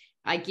day.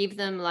 I give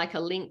them like a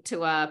link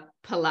to a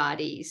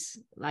Pilates,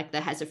 like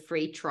that has a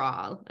free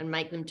trial, and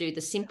make them do the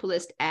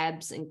simplest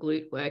abs and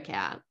glute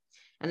workout.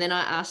 And then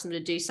I ask them to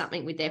do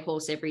something with their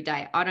horse every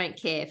day. I don't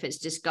care if it's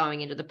just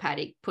going into the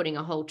paddock, putting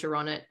a halter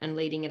on it and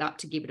leading it up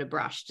to give it a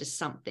brush, just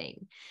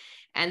something.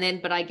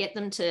 But I get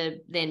them to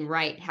then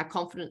rate how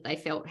confident they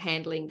felt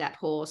handling that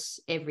horse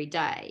every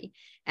day.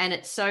 And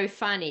it's so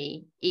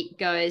funny. It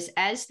goes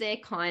as they're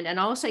and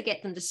I also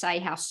get them to say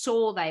how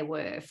sore they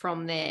were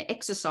from their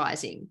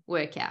exercising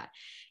workout.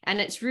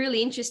 And it's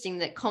really interesting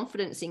that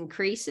confidence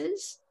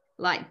increases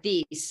like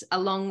this,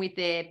 along with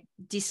their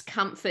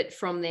discomfort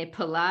from their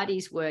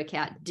Pilates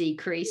workout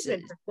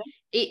decreases.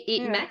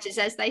 It matches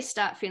as they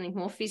start feeling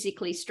more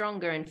physically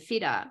stronger and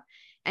fitter.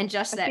 And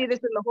just that, I see this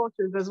in the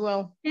horses as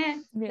well.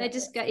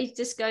 It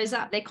just goes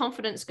up. Their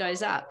confidence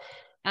goes up.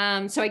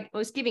 So I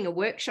was giving a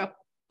workshop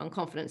on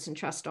confidence and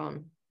trust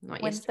on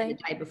not yesterday,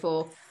 the day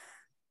before.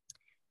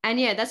 And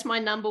that's my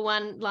number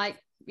one, like,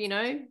 you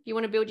know, you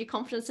want to build your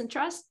confidence and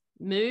trust,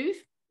 move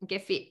and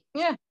get fit.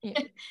 Because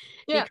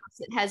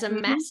it has a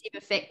massive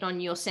effect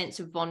on your sense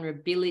of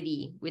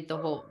vulnerability with the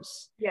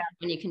horse.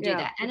 When you can do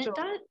that. And it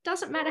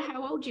doesn't matter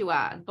how old you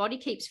are. The body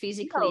keeps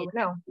physically.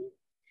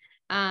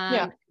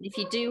 If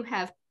you do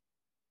have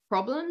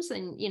problems,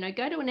 then, you know,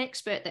 go to an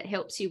expert that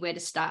helps you where to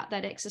start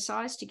that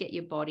exercise to get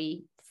your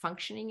body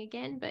functioning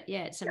again. But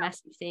it's a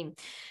massive thing.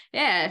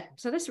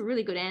 So that's a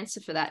really good answer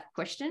for that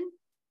question.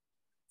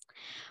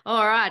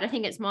 All right, I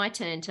think it's my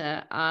turn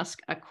to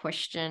ask a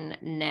question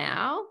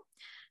now.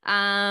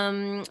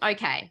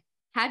 Okay,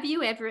 have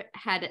you ever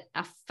had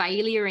a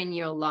failure in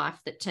your life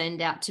that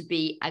turned out to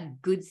be a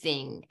good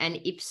thing?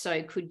 And if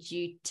so, could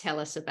you tell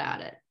us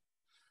about it?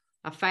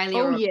 A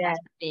failure or a bad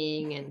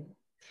thing? And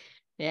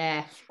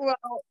well,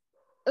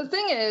 the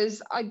thing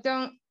is, I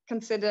don't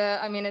consider,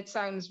 I mean, it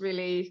sounds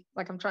really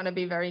like I'm trying to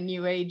be very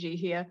new agey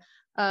here.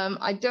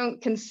 I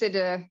don't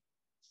consider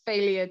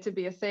failure to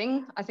be a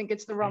thing. I think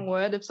it's the wrong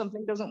word. If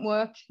something doesn't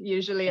work,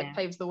 usually it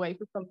paves the way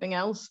for something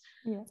else.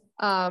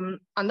 And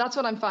that's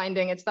what I'm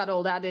finding. It's that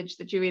old adage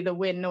that you either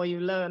win or you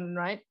learn,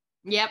 right?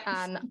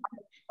 And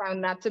I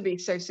found that to be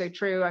so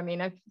true. I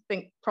mean, I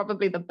think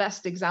probably the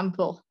best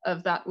example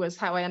of that was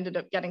how I ended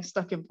up getting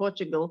stuck in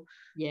Portugal.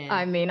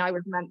 I mean, I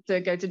was meant to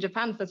go to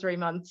Japan for 3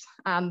 months,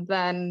 and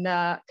then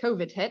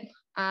COVID hit,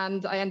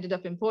 and I ended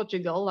up in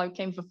Portugal. I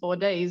came for 4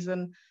 days,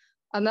 and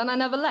then I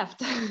never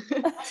left.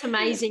 That's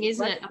amazing,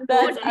 isn't it?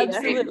 That's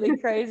absolutely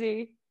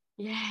crazy.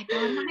 Yeah,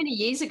 God, how many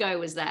years ago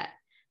was that?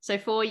 So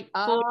four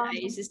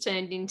days has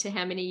turned into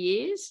how many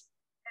years?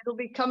 It'll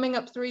be coming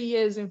up 3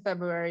 years in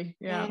February.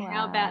 Yeah. Wow.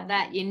 How about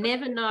that? You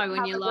never know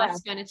when your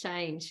life's going to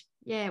change.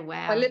 Yeah,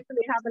 wow. I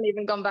literally haven't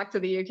even gone back to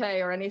the UK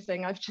or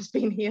anything. I've just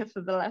been here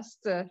for the last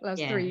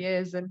 3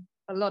 years, and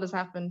a lot has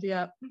happened.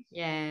 Yeah.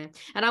 Yeah.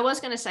 And I was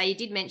going to say, you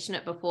did mention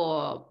it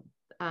before.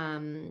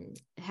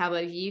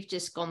 However, you've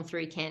just gone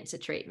through cancer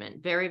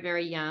treatment, very,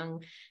 very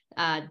young,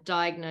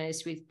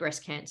 diagnosed with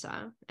breast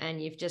cancer,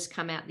 and you've just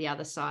come out the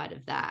other side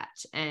of that.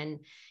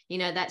 And, you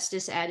know, that's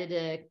just added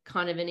a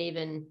kind of an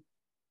even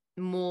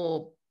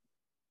more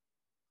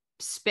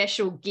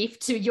special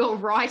gift to your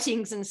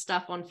writings and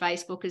stuff on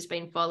Facebook, has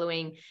been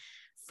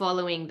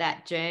following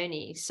that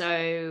journey.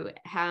 So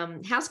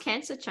how's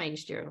cancer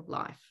changed your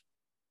life?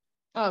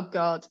 Oh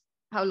God,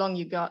 how long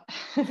you got?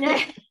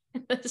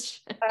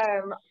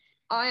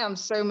 I am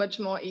so much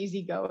more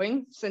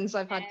easygoing since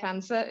I've had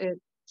cancer.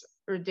 It's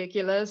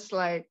ridiculous.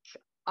 Like,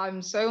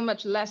 I'm so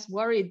much less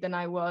worried than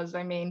I was.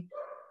 I mean,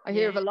 I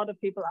hear of a lot of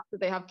people after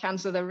they have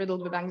cancer, they're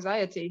riddled with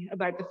anxiety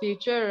about the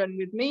future. And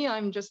with me,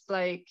 I'm just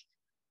like,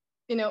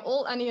 you know,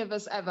 all any of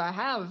us ever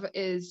have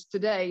is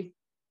today.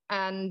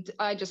 And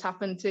I just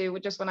happened to,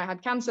 just when I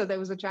had cancer, there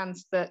was a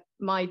chance that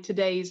my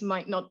todays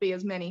might not be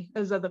as many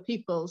as other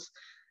people's.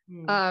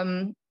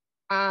 And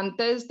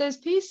there's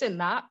peace in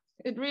that.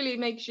 It really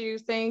makes you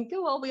think,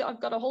 oh, well,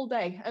 I've got a whole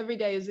day. Every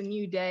day is a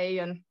new day,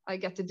 and I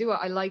get to do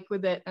what I like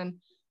with it. And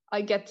I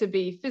get to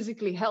be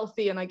physically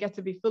healthy, and I get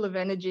to be full of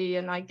energy,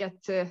 and I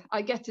get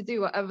to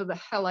do whatever the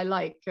hell I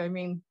like. I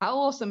mean, how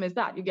awesome is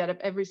that? You get up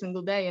every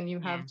single day and you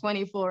have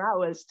 24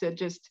 hours to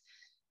just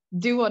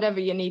do whatever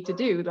you need to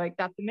do. Like,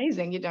 that's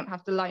amazing. You don't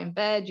have to lie in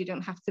bed. You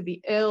don't have to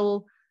be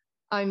ill.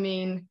 I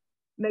mean,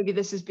 maybe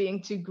this is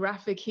being too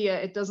graphic here.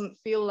 It doesn't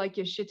feel like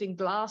you're shitting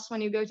glass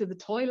when you go to the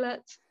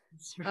toilet.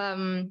 Just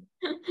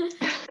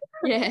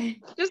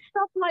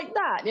stuff like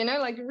that, you know,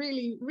 like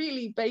really,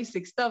 really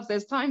basic stuff.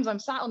 There's times I'm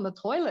sat on the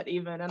toilet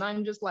even, and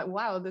I'm just like,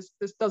 wow, this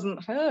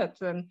doesn't hurt,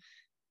 and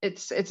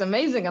it's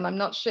amazing, and I'm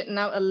not shitting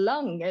out a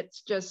lung.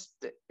 It's just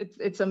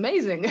it's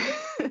amazing.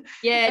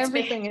 Yeah,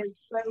 everything is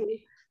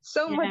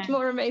so much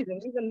more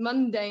amazing. Even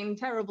mundane,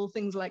 terrible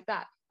things like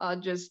that are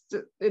just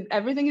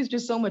everything is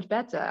just so much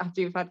better after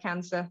you've had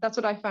cancer. That's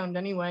what I found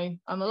anyway.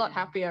 I'm a lot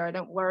happier. I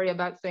don't worry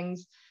about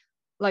things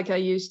like I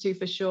used to,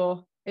 for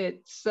sure.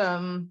 It's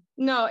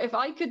no, if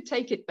I could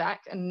take it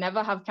back and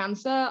never have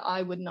cancer,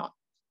 I would not,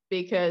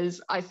 because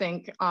I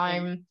think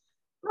I'm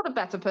not a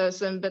better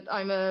person, but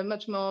I'm a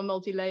much more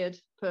multi-layered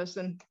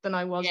person than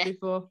I was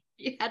before.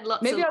 You had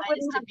lots Maybe of I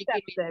wouldn't have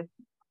sepsis.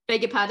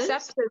 Beg your pardon?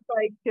 Sepsis,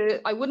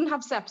 like I wouldn't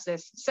have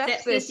sepsis.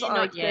 Sepsis,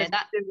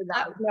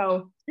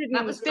 no,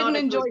 didn't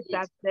enjoy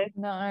sepsis.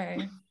 No.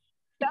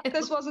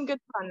 Sepsis wasn't good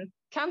fun.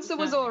 Cancer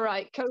was all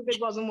right. COVID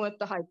wasn't worth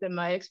the hype in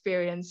my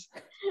experience.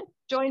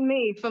 Join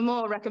me for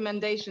more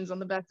recommendations on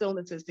the best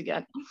illnesses to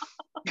get.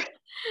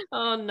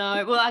 Oh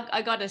no. Well,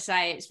 I got to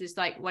say, it's just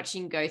like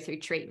watching you go through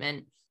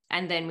treatment,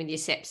 and then with your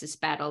sepsis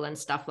battle and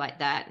stuff like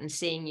that, and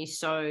seeing you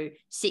so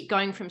sick,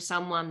 going from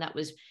someone that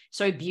was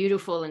so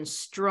beautiful and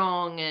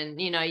strong, and,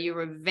 you know, you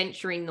were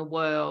venturing the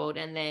world,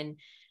 and then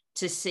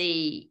to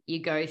see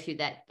you go through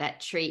that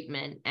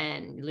treatment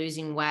and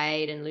losing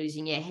weight and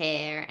losing your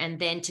hair, and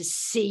then to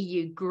see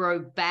you grow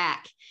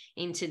back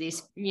into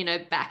this, you know,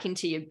 back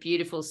into your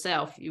beautiful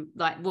self. You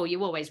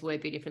you always were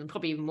beautiful, and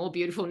probably even more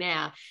beautiful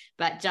now,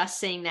 but just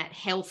seeing that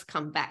health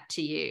come back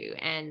to you,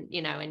 and,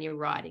 you know, and your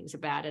writings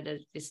about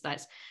it,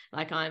 that's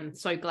like, I'm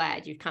so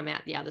glad you've come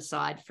out the other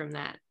side from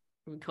that,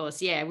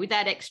 because with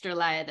that extra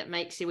layer that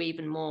makes you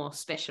even more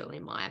special,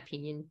 in my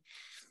opinion.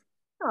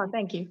 Oh,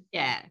 thank you.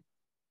 Yeah.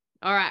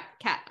 All right,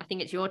 Kat, I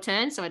think it's your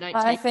turn, so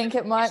I think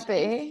it might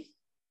be.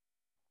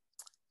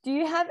 Do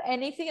you have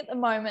anything at the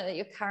moment that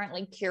you're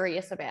currently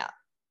curious about?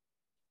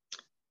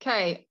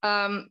 Okay,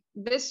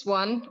 this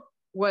one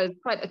was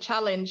quite a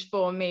challenge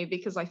for me,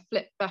 because I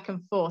flip back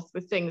and forth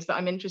with things that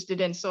I'm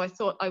interested in. So I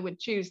thought I would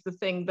choose the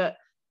thing that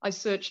I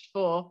searched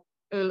for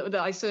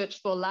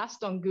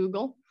last on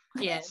Google.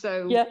 Yeah.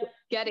 So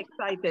get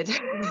excited.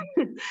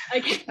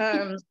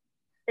 Okay.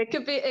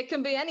 It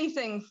can be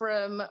anything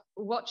from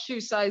what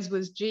shoe size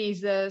was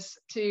Jesus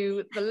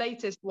to the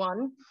latest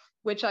one,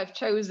 which I've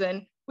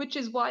chosen, which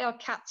is why are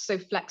cats so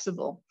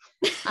flexible?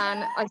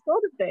 And I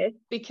thought of this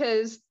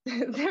because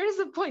there is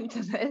a point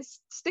to this.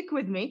 Stick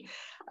with me,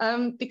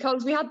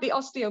 because we had the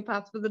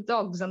osteopath for the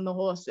dogs and the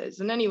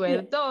horses. And anyway,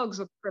 the dogs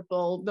were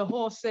crippled, the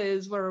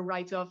horses were a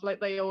write-off, like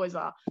they always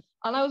are.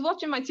 And I was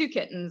watching my 2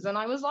 kittens, and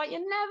I was like, you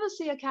never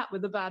see a cat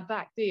with a bad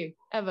back, do you?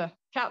 Ever.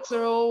 Cats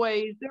are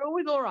always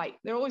all right.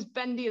 They're always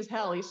bendy as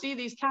hell. You see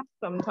these cats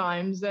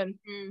sometimes, and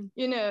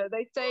you know,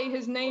 they say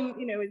his name's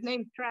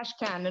Trash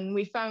Can, and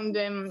we found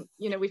him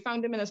in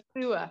a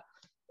sewer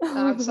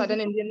outside an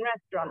Indian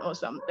restaurant or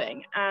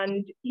something.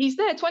 And he's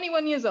there,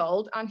 21 years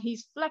old, and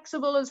he's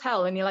flexible as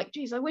hell. And you're like,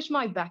 geez, I wish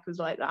my back was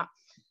like that.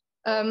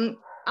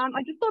 And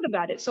I just thought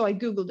about it, so I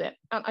Googled it,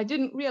 and I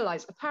didn't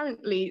realize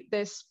apparently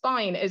their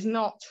spine is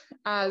not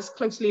as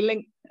closely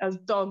linked as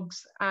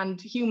dogs and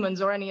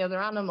humans or any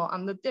other animal,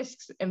 and the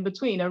discs in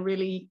between are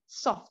really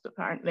soft,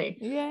 apparently.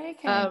 Yeah,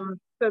 okay.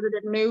 So that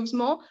it moves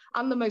more.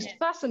 And the most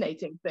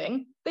fascinating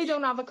thing, they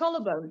don't have a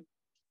collarbone.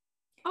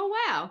 Oh,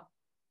 wow.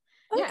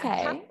 Yeah,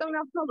 Okay. cats don't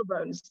have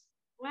collarbones.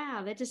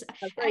 Wow, they're just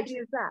How crazy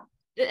is that?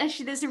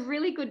 actually there's a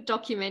really good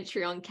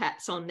documentary on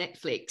cats on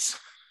Netflix.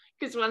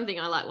 Because one thing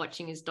I like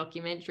watching is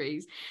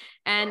documentaries.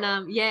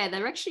 And yeah,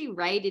 they're actually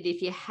rated,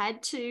 if you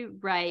had to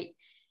rate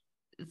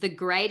the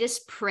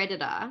greatest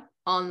predator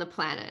on the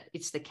planet,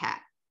 it's the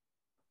cat.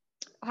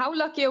 How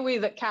lucky are we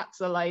that cats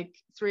are like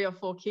 3 or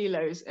 4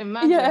 kilos?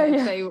 Imagine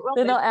if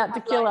they're not out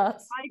to kill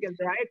us. Tigers,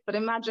 right? But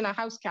imagine a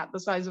house cat the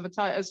size of a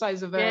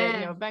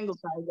Bengal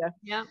tiger.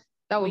 Yeah,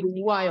 that would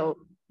be wild.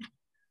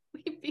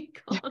 We'd be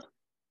gone.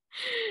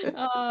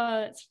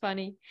 Oh, that's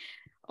funny.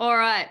 All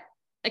right.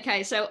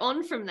 Okay, so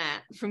on from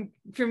that, from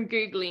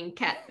Googling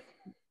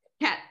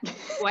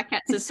why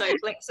cats are so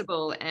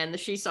flexible and the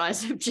shoe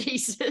size of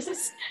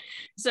Jesus.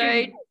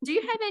 So do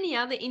you have any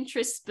other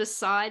interests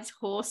besides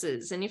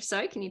horses? And if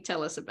so, can you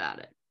tell us about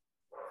it?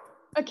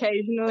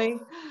 Occasionally.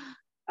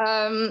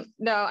 No,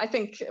 I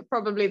think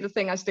probably the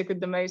thing I stick with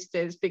the most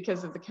is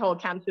because of the whole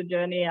cancer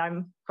journey.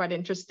 I'm quite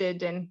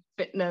interested in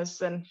fitness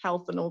and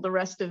health and all the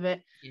rest of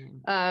it.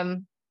 Yeah.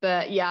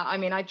 But yeah, I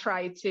mean, I've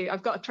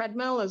got a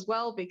treadmill as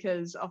well,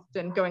 because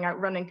often going out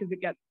running, because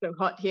it gets so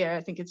hot here, I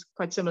think it's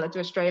quite similar to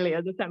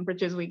Australia, the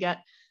temperatures we get.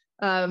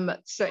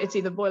 So it's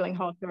either boiling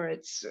hot or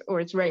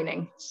it's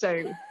raining.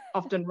 So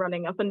often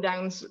running up and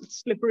down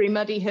slippery,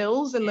 muddy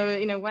hills, and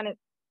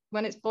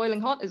when it's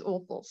boiling hot is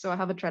awful. So I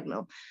have a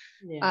treadmill.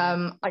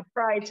 Yeah. I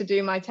try to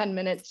do my 10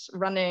 minutes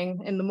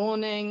running in the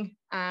morning,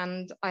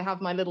 and I have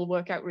my little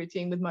workout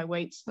routine with my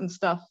weights and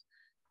stuff.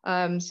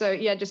 So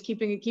yeah, just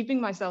keeping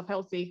myself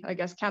healthy. I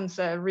guess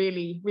cancer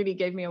really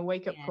gave me a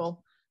wake-up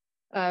call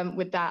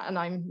with that, and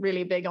I'm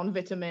really big on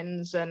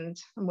vitamins, and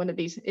I'm one of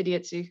these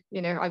idiots who,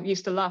 I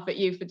used to laugh at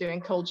you for doing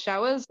cold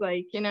showers.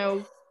 Like,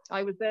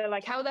 I was there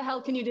like, how the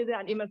hell can you do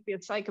that? You must be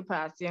a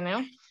psychopath,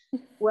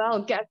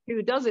 Well, guess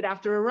who does it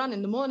after a run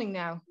in the morning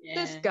now? Yeah.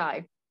 This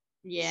guy.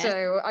 Yeah.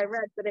 So I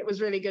read that it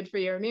was really good for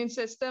your immune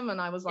system, and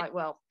I was like,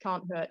 well,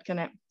 can't hurt, can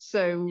it?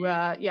 So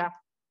yeah.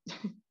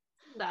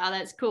 Oh,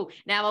 that's cool.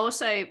 Now,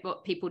 also,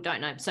 what people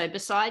don't know. So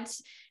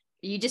besides,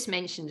 you just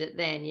mentioned it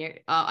then,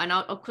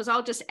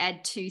 I'll just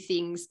add 2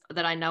 things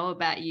that I know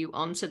about you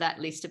onto that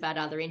list about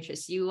other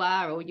interests. You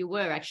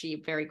were actually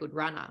a very good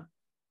runner,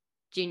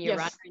 junior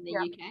runner in the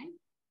UK.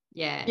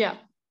 Yeah. Yeah.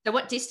 So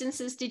what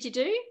distances did you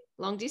do?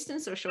 Long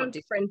distance or short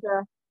distance?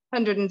 Sprinter,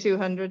 100 and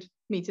 200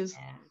 meters.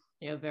 Yeah.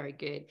 You're very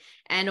good.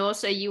 And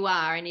also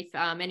and if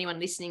anyone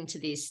listening to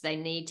this, they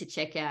need to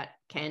check out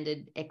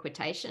Candid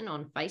Equitation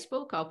on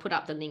Facebook. I'll put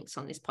up the links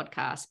on this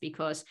podcast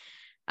because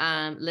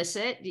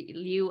Lisette,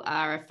 you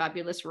are a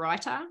fabulous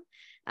writer.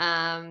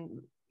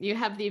 You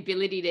have the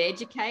ability to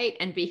educate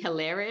and be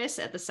hilarious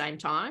at the same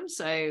time.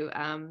 So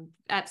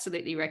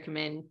absolutely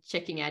recommend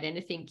checking out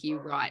anything you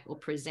write or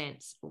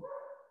present.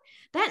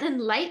 That,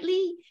 and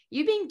lately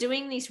you've been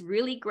doing these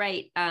really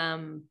great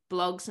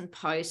blogs and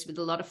posts with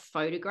a lot of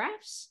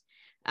photographs,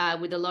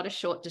 with a lot of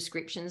short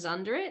descriptions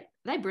under it.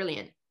 They're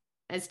brilliant,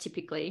 as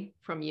typically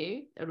from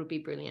you. It'll be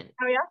brilliant.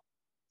 Oh yeah.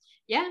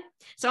 Yeah.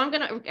 So I'm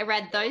going to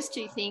add those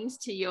 2 things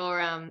to your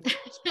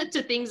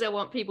to things I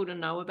want people to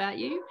know about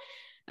you.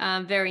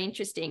 Very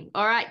interesting.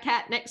 All right,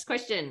 Kat, next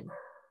question.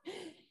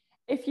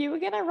 If you were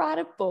going to write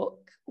a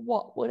book,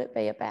 what would it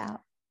be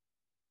about?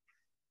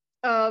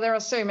 Oh, there are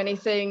so many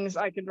things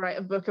I could write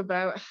a book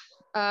about.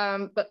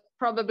 But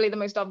probably the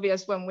most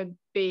obvious one would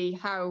be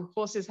how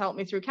horses helped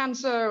me through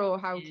cancer, or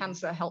how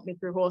cancer helped me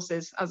through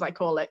horses, as I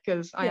call it,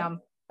 because I am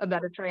a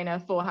better trainer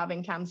for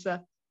having cancer.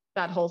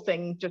 That whole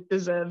thing just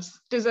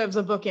deserves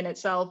a book in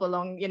itself,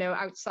 along,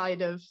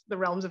 outside of the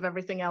realms of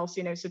everything else,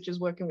 such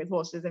as working with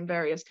horses in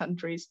various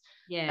countries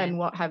and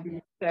what have you.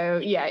 So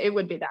yeah, it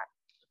would be that.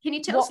 Can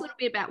you tell us a little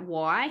bit about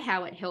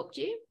how it helped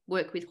you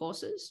work with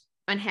horses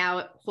and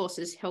how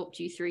horses helped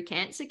you through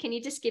cancer? Can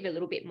you just give a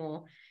little bit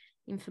more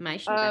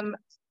information about that?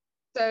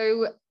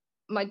 So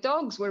my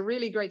dogs were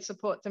really great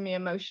support to me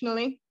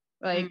emotionally.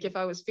 Like if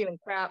I was feeling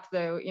crap,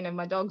 though,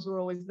 my dogs were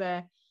always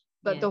there.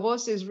 But the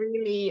horses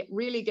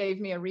really gave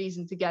me a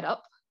reason to get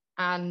up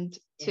and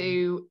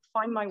to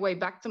find my way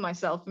back to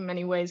myself in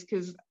many ways.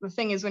 Because the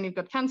thing is, when you've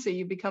got cancer,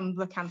 you become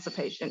the cancer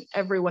patient.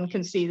 Everyone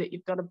can see that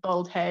you've got a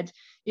bald head,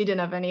 you didn't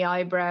have any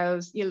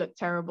eyebrows, you look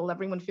terrible.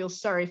 Everyone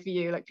feels sorry for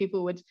you. Like,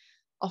 people would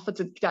offer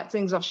to get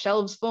things off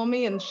shelves for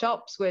me in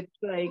shops, which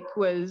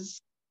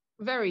was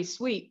very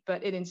sweet,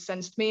 but it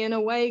incensed me in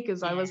a way,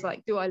 because I was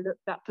like, do I look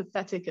that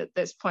pathetic at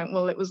this point?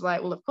 Well, it was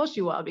like, well, of course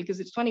you are, because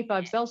it's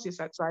 25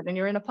 Celsius outside and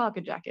you're in a parka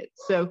jacket.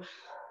 So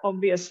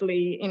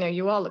obviously,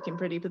 you are looking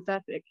pretty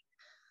pathetic.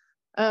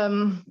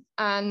 And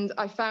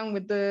I found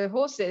with the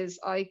horses,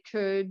 I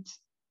could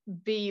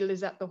be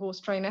Lizette the horse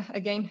trainer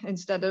again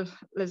instead of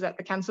Lizette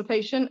the cancer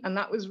patient. And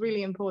that was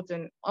really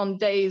important. On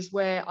days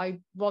where I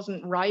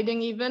wasn't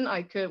riding even,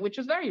 I could, which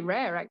was very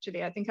rare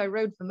actually. I think I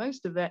rode for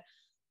most of it.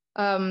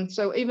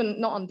 So even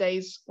not on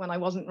days when I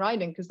wasn't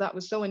riding, because that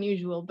was so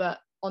unusual, but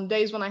on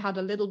days when I had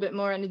a little bit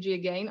more energy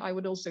again, I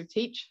would also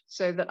teach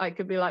so that I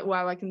could be like,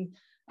 wow, I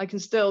can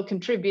still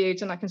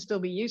contribute and I can still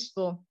be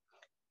useful,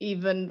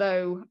 even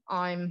though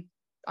I'm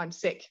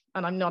sick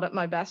and I'm not at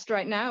my best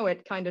right now.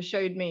 It kind of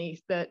showed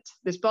me that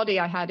this body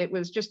I had, it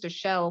was just a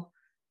shell.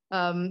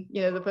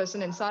 The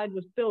person inside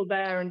was still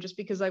there. And just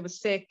because I was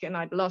sick and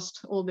I'd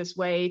lost all this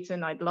weight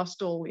and I'd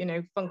lost all,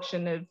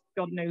 function of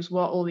God knows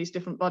what, all these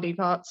different body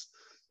parts,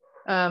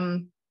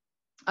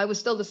 I was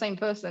still the same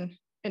person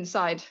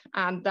inside.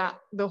 And that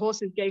the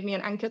horses gave me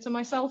an anchor to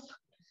myself.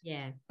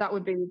 Yeah. That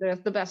would be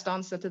the best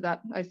answer to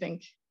that, I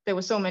think. There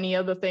were so many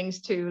other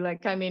things too.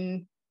 Like, I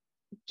mean,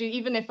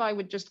 even if I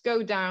would just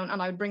go down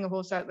and I would bring a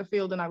horse out the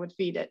field and I would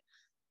feed it,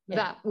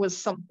 that was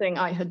something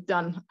I had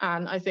done.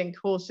 And I think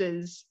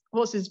horses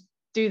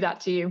do that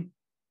to you,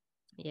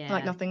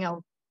 like nothing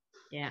else.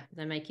 Yeah,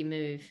 they make you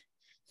move.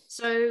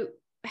 So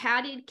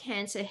how did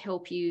cancer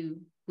help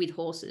you with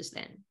horses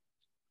then?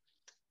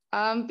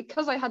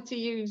 Because I had to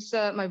use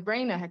my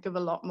brain a heck of a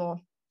lot more,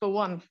 for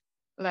one,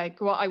 like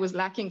what I was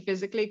lacking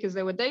physically, because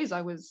there were days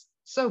I was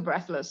so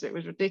breathless, it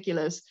was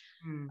ridiculous.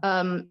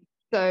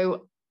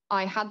 So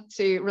I had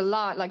to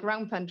rely, like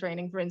round pen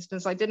training, for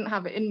instance, I didn't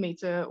have it in me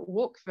to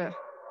walk for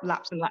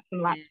laps and laps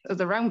and laps of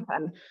the round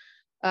pen.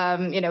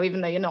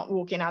 Even though you're not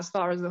walking as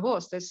far as the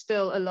horse, there's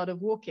still a lot of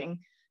walking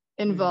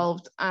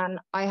involved. And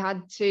I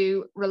had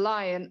to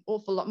rely an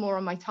awful lot more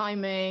on my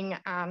timing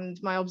and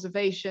my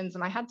observations.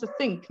 And I had to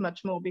think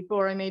much more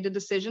before I made a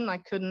decision. I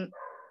couldn't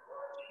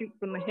shoot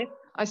from the hip,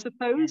 I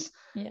suppose.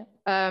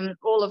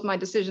 All of my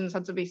decisions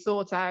had to be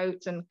thought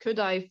out. And could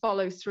I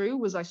follow through?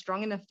 Was I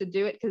strong enough to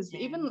do it? Because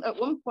even at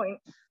one point,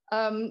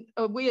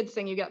 a weird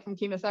thing you get from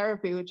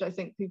chemotherapy, which I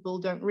think people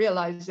don't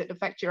realize, it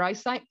affects your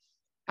eyesight.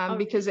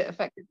 Because it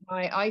affected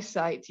my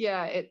eyesight,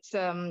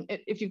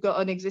 if you've got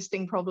an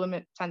existing problem,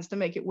 it tends to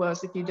make it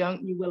worse. If you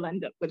don't, you will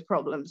end up with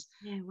problems.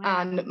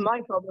 And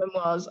my problem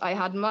was I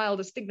had mild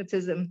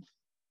astigmatism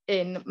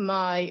in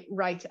my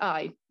right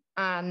eye.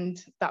 And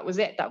that was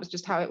it. That was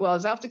just how it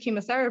was. After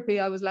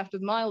chemotherapy, I was left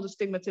with mild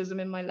astigmatism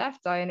in my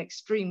left eye and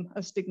extreme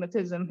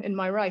astigmatism in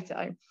my right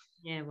eye.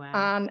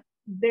 And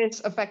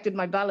this affected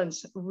my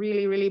balance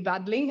really, really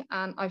badly.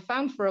 And I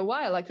found for a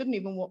while I couldn't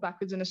even walk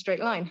backwards in a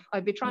straight line.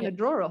 I'd be trying to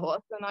draw a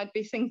horse and I'd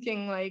be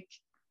thinking, like,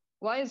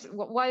 why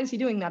is he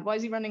doing that? Why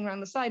is he running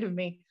around the side of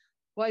me?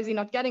 Why is he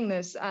not getting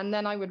this? And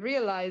then I would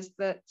realize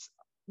that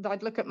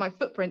I'd look at my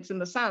footprints in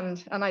the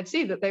sand and I'd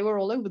see that they were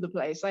all over the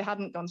place. I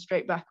hadn't gone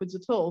straight backwards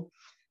at all.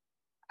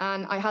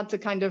 And I had to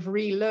kind of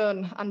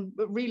relearn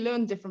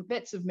different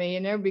bits of me,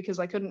 because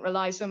I couldn't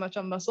rely so much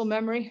on muscle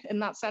memory in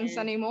that sense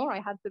anymore. I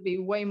had to be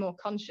way more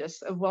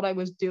conscious of what I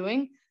was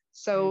doing.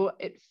 So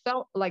it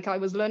felt like I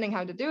was learning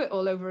how to do it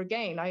all over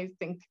again. I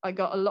think I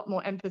got a lot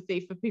more empathy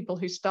for people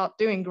who start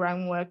doing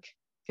groundwork,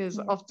 because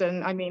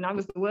often, I mean, I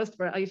was the worst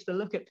for it. I used to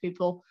look at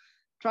people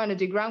trying to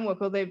do groundwork,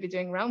 or they'd be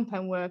doing round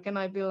pen work, and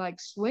I'd be like,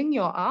 swing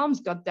your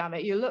arms, God damn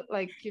it. You look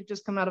like you've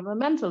just come out of a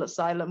mental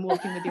asylum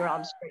walking with your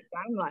arms straight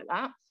down like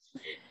that.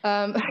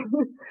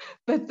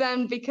 But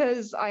then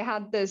because I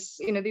had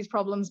these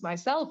problems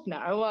myself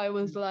now, I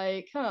was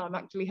like, I'm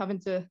actually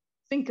having to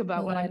think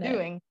about what I'm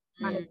doing,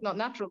 and it's not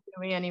natural to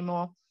me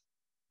anymore.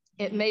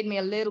 It made me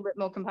a little bit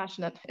more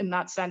compassionate in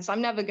that sense.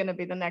 I'm never going to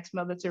be the next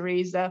Mother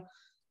Teresa.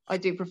 I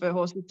do prefer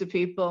horses to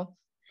people,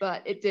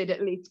 but it did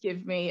at least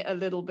give me a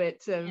little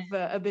bit of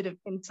a bit of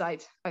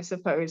insight, I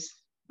suppose.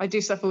 I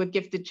do suffer with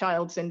gifted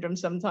child syndrome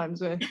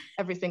sometimes, where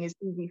everything is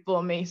easy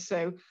for me,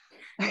 so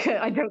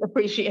I don't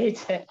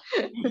appreciate it.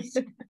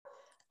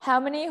 How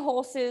many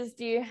horses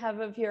do you have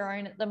of your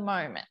own at the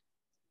moment?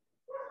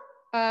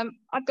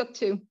 I've got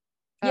two.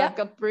 I've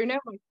got Bruno,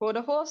 my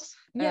quarter horse,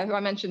 who I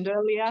mentioned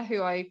earlier,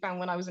 who I found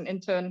when I was an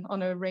intern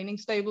on a reining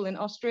stable in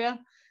Austria.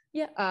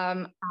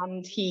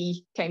 And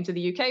he came to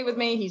the UK with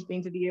me. He's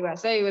been to the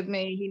USA with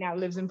me. He now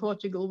lives in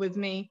Portugal with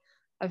me.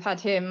 I've had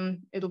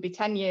him, it'll be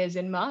 10 years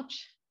in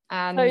March.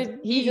 And so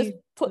he just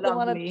put them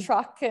on a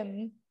truck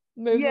and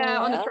move them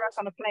around? On a truck,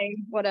 on a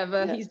plane,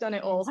 whatever. He's done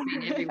it all. He's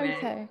been everywhere.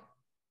 Okay.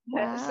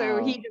 Wow.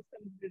 So he just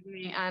comes with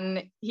me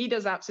and he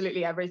does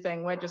absolutely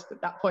everything. We're just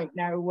at that point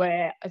now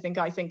where I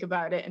think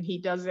about it and he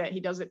does it. He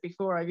does it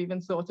before I've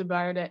even thought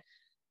about it.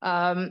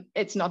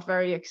 It's not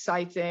very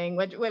exciting.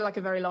 We're like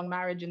a very long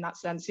marriage in that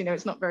sense.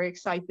 It's not very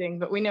exciting,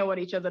 but we know what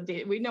each other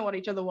do. We know what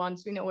each other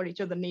wants. We know what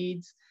each other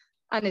needs.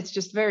 And it's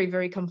just very,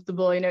 very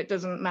comfortable. It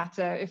doesn't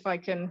matter if I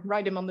can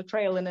ride him on the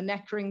trail in a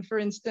neck ring, for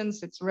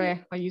instance. It's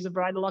rare I use a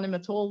bridle on him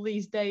at all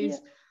these days.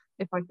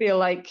 If I feel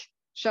like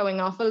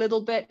showing off a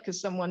little bit because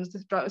someone's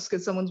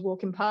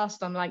walking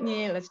past, I'm like,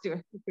 let's do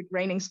a quick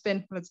reining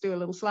spin. Let's do a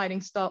little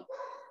sliding stop.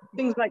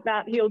 Things like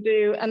that he'll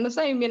do. And the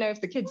same, if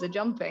the kids are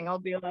jumping, I'll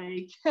be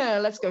like,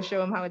 let's go show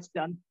them how it's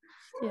done.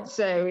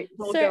 So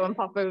we'll go and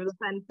pop over the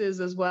fences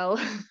as well.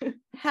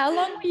 How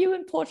long were you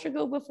in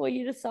Portugal before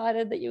you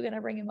decided that you were going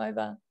to bring him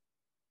over?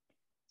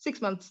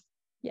 6 months.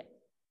 Yeah,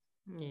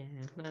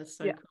 that's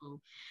so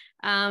cool.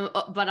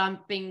 But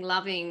I've been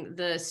loving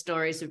the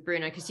stories of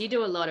Bruno, because you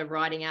do a lot of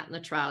riding out in the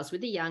trails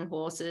with the young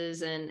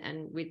horses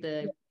and with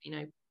the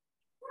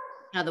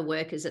other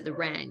workers at the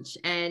ranch,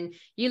 and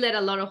you let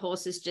a lot of the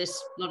horses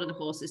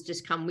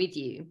just come with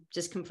you,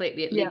 just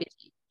completely at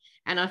liberty.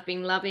 And I've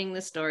been loving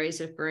the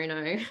stories of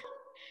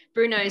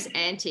Bruno's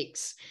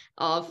antics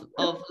of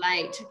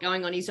late,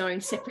 going on his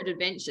own separate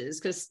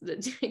adventures.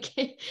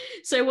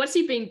 So what's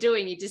he been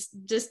doing? He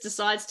just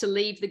decides to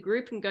leave the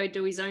group and go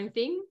do his own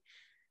thing?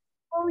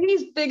 Well,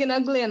 he's big and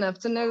ugly enough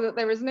to know that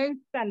there is no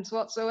sense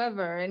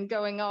whatsoever in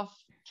going off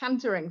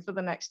cantering for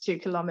the next 2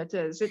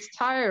 kilometers. It's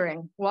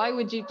tiring. Why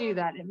would you do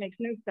that? It makes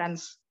no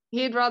sense.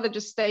 He'd rather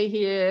just stay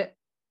here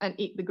and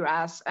eat the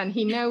grass. And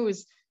he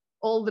knows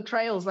all the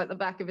trails like the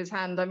back of his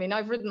hand. I mean,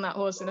 I've ridden that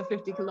horse in a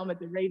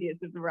 50-kilometer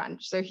radius of the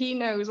ranch. So he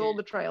knows all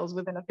the trails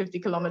within a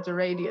 50-kilometer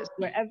radius.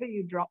 Wherever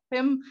you drop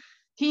him,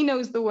 he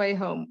knows the way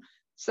home.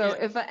 So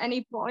if at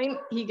any point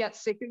he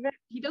gets sick of it,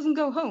 he doesn't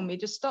go home. He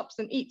just stops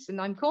and eats. And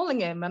I'm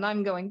calling him and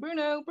I'm going,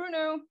 Bruno,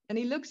 Bruno. And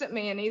he looks at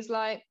me and he's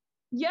like,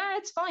 yeah,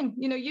 it's fine.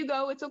 You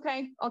go, it's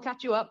okay. I'll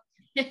catch you up.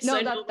 That's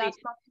not the idea.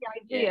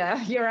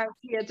 Yeah. You're out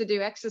here to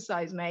do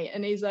exercise, mate.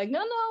 And he's like,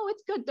 no,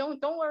 it's good.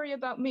 Don't worry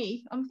about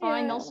me. I'm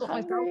fine. I'll sort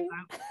myself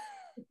out.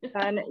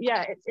 And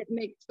it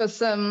makes for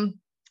some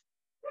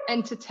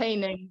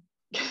entertaining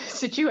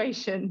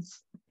situations.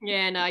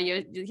 Yeah, no,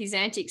 his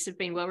antics have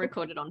been well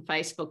recorded on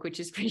Facebook, which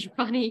is pretty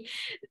funny.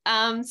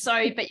 But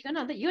you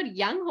got a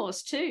young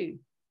horse too.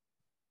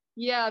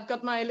 Yeah, I've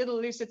got my little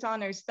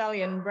Lusitano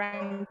stallion,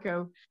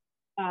 Branco.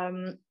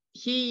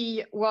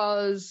 He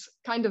was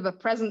kind of a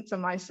present to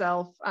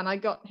myself, and I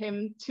got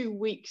him 2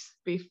 weeks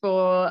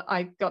before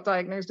I got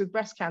diagnosed with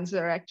breast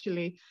cancer,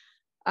 actually.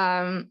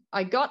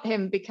 I got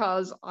him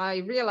because I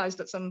realized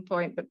at some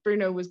point that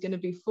Bruno was going to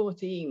be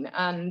 14,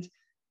 and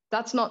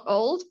that's not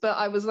old, but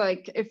I was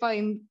like, if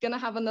I'm going to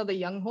have another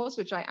young horse,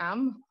 which I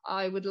am,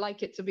 I would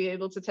like it to be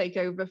able to take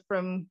over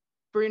from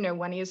Bruno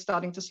when he is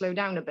starting to slow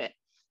down a bit.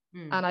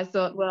 And I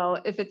thought,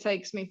 well, if it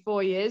takes me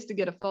 4 years to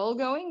get a foal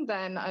going,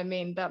 then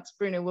that's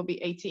Bruno will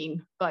be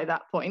 18 by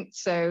that point.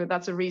 So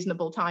that's a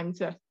reasonable time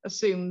to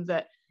assume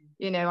that,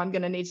 I'm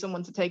going to need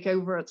someone to take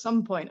over at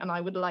some point. And I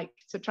would like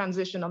to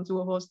transition onto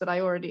a horse that I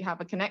already have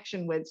a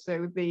connection with.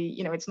 So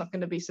it's not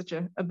going to be such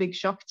a big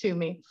shock to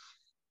me.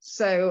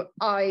 So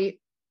I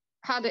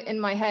had it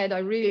in my head. I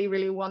really,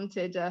 really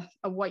wanted a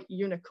white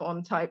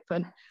unicorn type,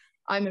 and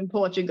I'm in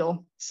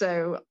Portugal,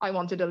 so I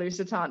wanted a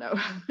Lusitano.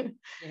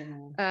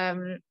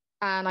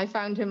 And I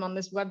found him on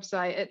this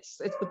website. It's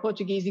the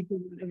Portuguese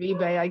equivalent of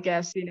eBay, I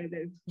guess.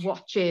 There's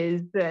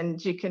watches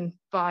and you can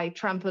buy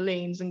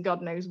trampolines and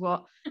God knows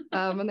what.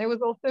 And there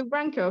was also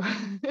Branco.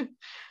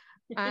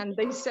 And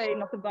they say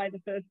not to buy the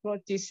first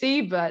horse you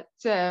see, but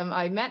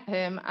I met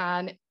him,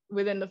 and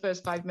within the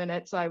first 5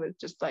 minutes, I was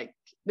just like,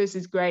 this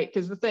is great.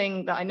 Because the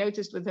thing that I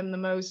noticed with him the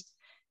most,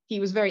 he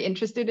was very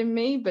interested in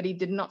me, but he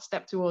did not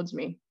step towards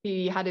me.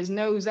 He had his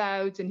nose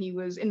out and he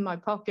was in my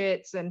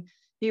pockets and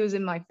he was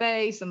in my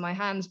face and my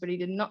hands, but he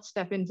did not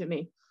step into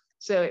me.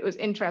 So it was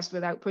interest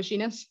without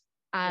pushiness.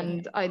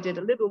 And I did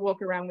a little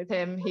walk around with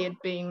him. He had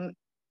been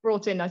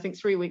brought in, I think,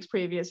 3 weeks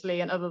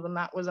previously. And other than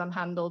that, was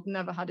unhandled,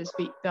 never had his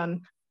feet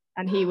done.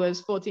 And he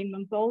was 14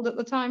 months old at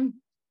the time.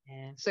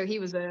 So he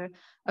was a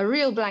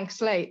real blank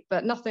slate,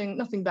 but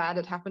nothing bad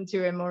had happened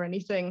to him or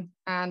anything.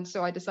 And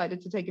so I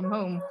decided to take him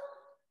home.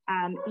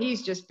 And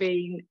he's just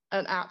been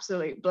an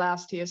absolute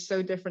blast. He is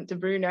so different to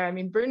Bruno. I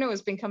mean, Bruno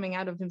has been coming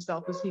out of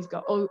himself as he's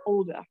got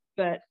older,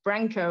 but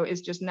Branco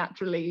is just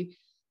naturally,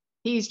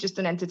 he's just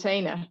an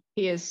entertainer.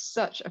 He is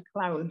such a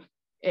clown.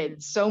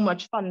 It's so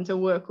much fun to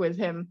work with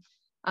him.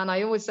 And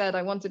I always said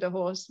I wanted a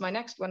horse. My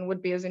next one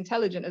would be as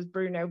intelligent as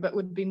Bruno, but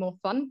would be more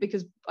fun,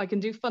 because I can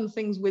do fun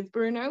things with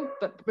Bruno,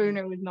 but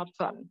Bruno is not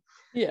fun.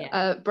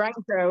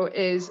 Branco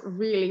is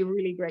really,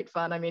 really great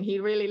fun. I mean, he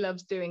really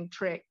loves doing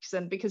tricks,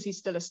 and because he's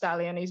still a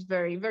stallion, he's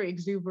very, very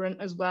exuberant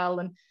as well.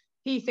 And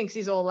he thinks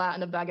he's all that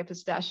in a bag of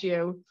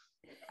pistachio.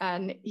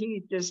 And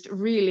he's just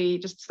really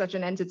just such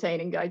an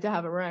entertaining guy to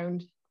have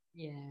around.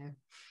 Yeah.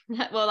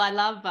 Well, I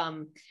love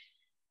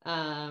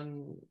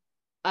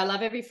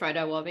every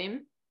photo of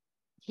him.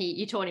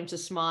 You taught him to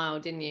smile,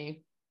 didn't you?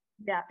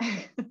 Yeah.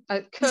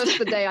 I cursed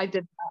the day I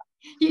did that.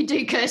 You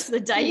do curse the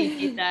day you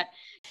did that.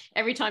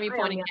 Every time you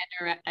point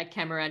a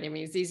camera at him,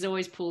 he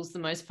always pulls the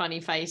most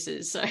funny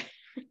faces. So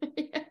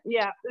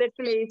yeah,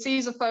 literally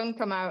sees a phone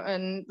come out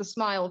and the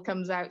smile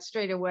comes out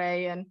straight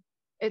away. And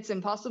it's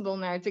impossible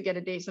now to get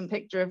a decent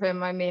picture of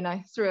him. I mean,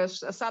 I threw a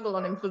saddle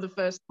on him for the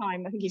first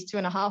time. I think he's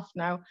 2.5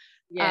 now.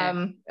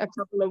 A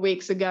couple of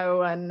weeks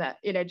ago, and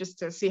just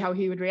to see how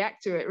he would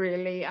react to it,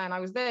 really. And I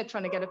was there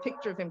trying to get a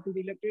picture of him because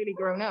he looked really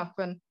grown up,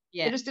 and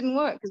it just didn't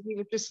work because he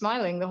was just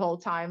smiling the whole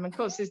time. Of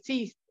course, his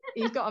teeth,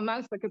 he's got a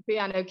mouth like a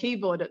piano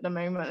keyboard at the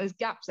moment. There's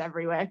gaps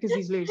everywhere because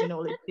he's losing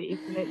all his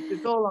teeth, and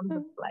it's all on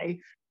display.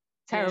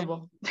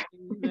 Terrible.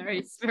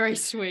 Very, very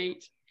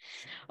sweet.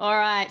 All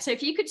right, so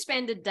if you could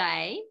spend a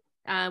day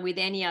with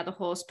any other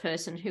horse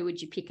person, who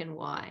would you pick and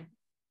why?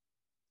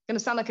 Going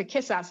to sound like a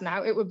kiss ass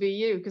now. It would be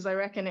you, because I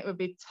reckon it would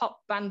be top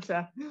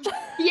banter.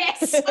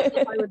 Yes. I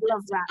would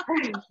love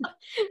that.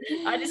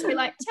 I'd just be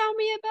like, tell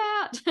me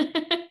about.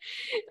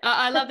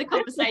 I love the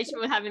conversation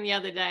we were having the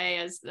other day,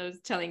 as I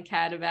was telling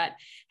Kat about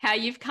how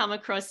you've come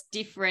across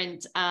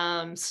different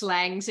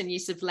slangs and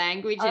use of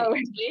language in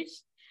English.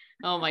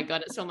 Oh my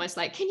God, it's almost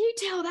like, can you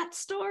tell that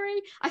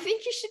story? I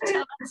think you should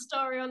tell that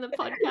story on the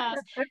podcast.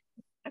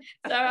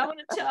 So I want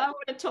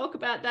to talk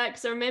about that,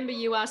 because I remember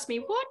you asked me,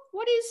 what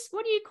do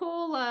you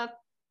call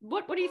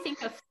what do you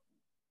think of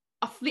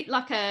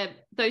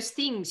those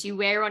things you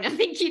wear on? I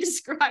think you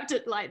described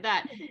it like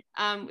that.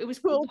 It was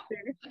cool.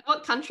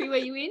 What country were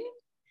you in?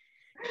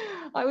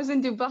 I was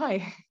in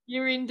Dubai.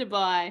 You were in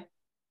Dubai.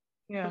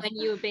 Yeah. When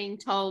you were being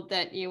told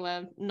that you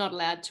were not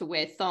allowed to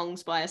wear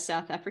thongs by a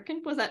South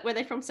African. Were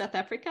they from South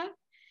Africa?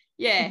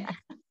 Yeah.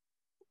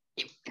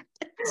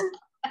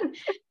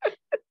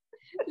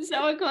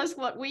 So of course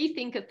what we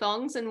think of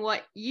thongs and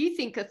what you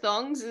think of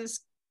thongs is,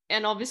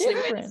 and obviously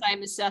we're the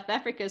same as South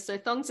Africa. So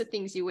thongs are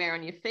things you wear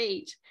on your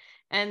feet.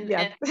 And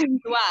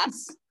to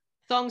us,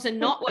 thongs are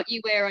not what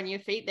you wear on your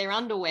feet. They're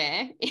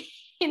underwear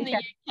in the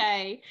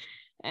UK.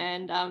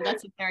 And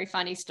that's a very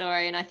funny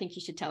story, and I think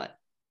you should tell it.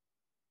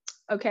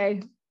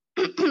 Okay.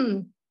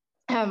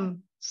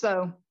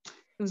 So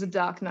it was a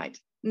dark night.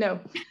 No.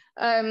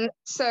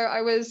 So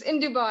I was in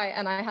Dubai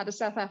and I had a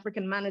South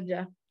African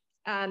manager,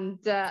 and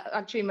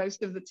actually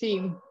most of the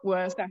team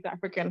were South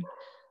African.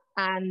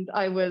 And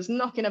I was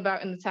knocking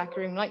about in the tack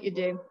room like you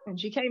do. And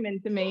she came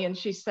in to me and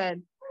she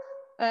said,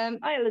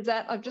 hi,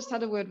 Lizette, I've just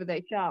had a word with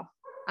HR.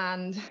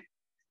 And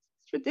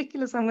it's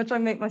ridiculous how much I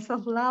make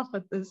myself laugh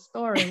at this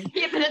story.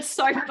 Yeah, but it's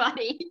so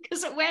funny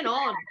because it went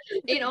on.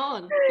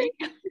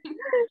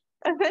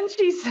 And then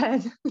she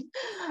said,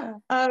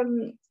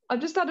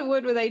 I've just had a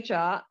word with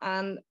HR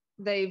and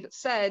they've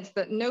said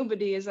that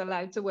nobody is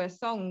allowed to wear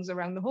thongs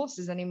around the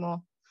horses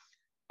anymore.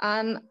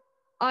 And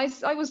I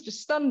was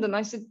just stunned, and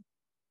I said,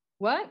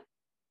 what?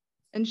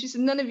 And she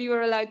said, none of you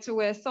are allowed to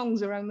wear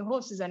thongs around the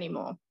horses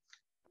anymore.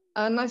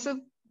 And I said,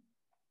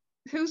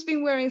 who's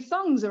been wearing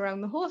thongs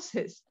around the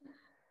horses?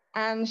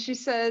 And she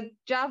said,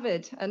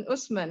 Javid and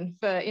Usman,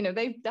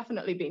 they've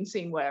definitely been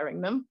seen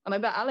wearing them. And I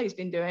bet Ali's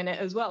been doing it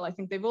as well. I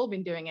think they've all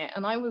been doing it.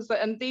 And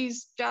and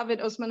these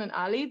Javid, Usman and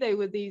Ali, they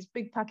were these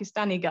big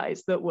Pakistani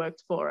guys that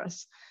worked for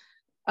us.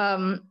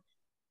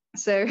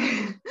 So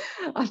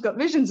I've got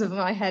visions of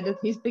my head of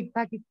these big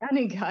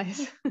Pakistani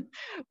guys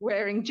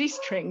wearing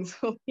G-strings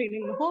while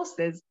cleaning the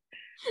horses.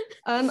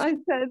 And I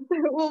said,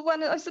 well,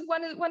 when has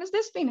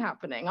this been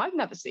happening? I've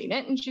never seen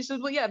it. And she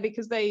said, well, yeah,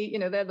 because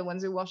they're the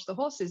ones who wash the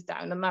horses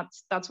down, and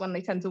that's when they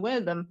tend to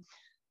wear them.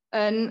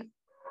 And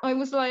I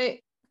was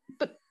like,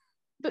 but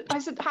I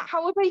said,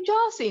 how have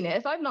HR seen it?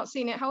 If I've not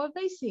seen it, how have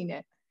they seen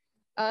it?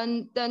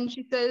 And then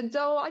she said,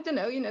 oh, I don't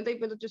know, they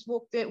would have just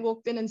walked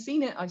in and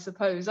seen it, I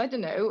suppose. I don't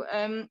know.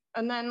 And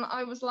then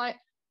I was like,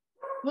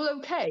 well,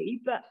 okay,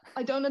 but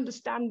I don't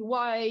understand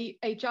why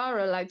HR are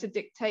allowed to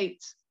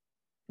dictate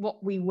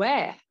what we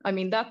wear. I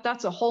mean,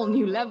 that's a whole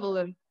new level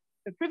of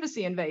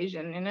privacy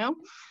invasion,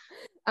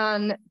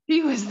 And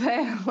she was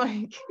there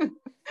like,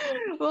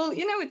 well,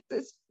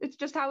 it's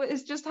just how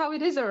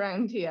it is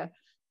around here.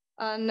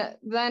 And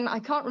then I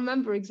can't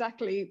remember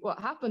exactly what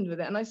happened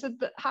with it. And I said,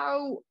 but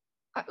how?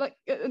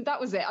 That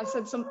was it. I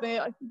said something.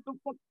 I said,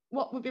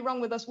 what would be wrong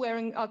with us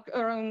wearing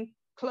our own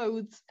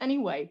clothes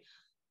anyway?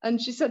 And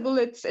she said, well,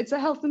 it's a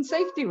health and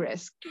safety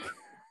risk.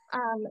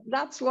 And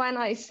that's when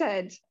I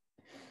said,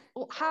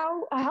 well,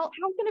 how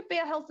can it be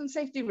a health and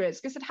safety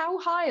risk? I said, how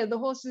high are the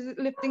horses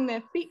lifting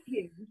their feet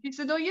here? She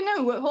said,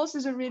 oh,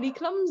 horses are really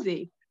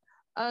clumsy.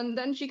 And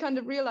then she kind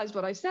of realized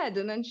what I said.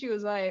 And then she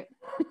was like,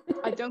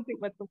 I don't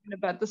think we're talking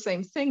about the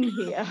same thing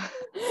here.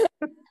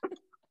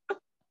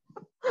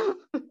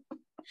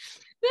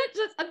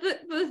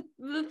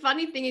 The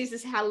funny thing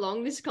is how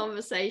long this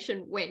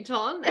conversation went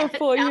on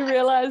before you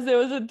realized there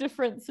was a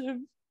difference of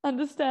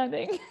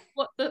understanding.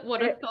 What it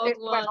was.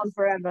 Went on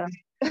forever.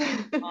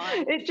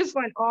 It just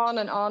went on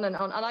and on and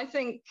on. And I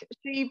think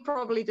she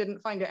probably didn't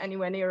find it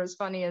anywhere near as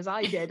funny as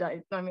I did.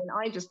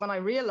 When I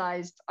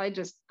realized, I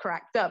just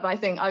cracked up. I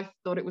think I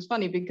thought it was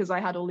funny because I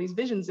had all these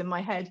visions in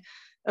my head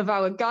of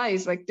our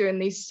guys like doing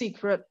these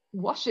secret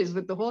washes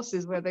with the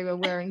horses where they were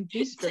wearing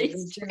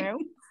G-strings,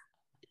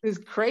 It was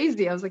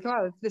crazy. I was like,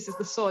 oh, this is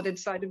the sordid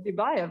side of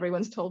Dubai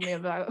everyone's told me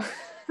about.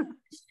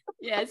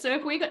 Yeah, so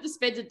if we got to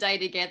spend a day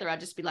together, I'd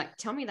just be like,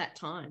 tell me that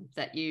time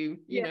that you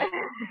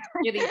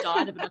nearly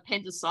died of an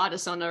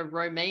appendicitis on a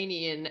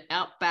Romanian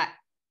outback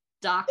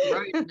dark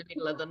road in the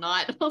middle of the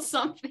night or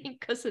something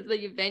because of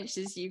the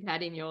adventures you've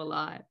had in your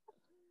life.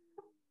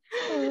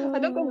 I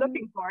don't go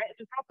looking for it. It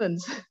just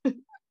happens.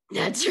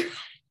 That's right.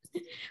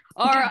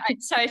 All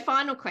right, so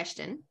final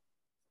question.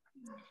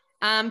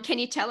 Can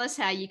you tell us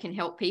how you can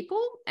help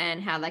people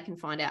and how they can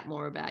find out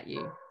more about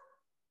you?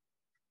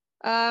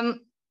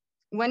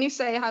 When you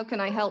say how can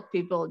I help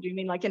people, do you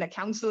mean like in a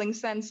counseling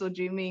sense, or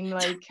do you mean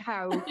like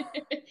how?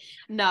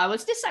 No,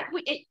 it's just like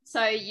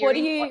what do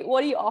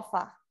you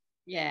offer?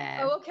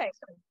 Yeah. Oh, okay.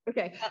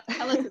 Okay.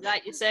 Tell us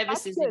about your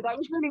services. That's good. I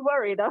was really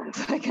worried. I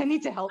was like, I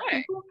need to help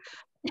people.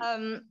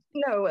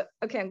 No,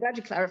 okay, I'm glad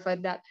you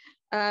clarified that.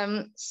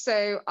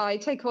 So I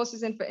take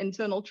horses in for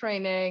internal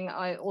training.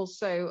 I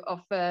also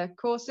offer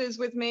courses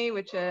with me,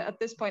 which at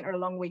this point are a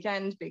long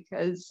weekend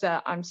because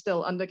I'm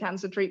still under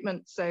cancer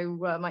treatment. So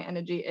my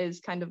energy is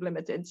kind of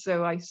limited.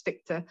 So I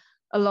stick to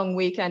a long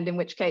weekend, in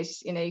which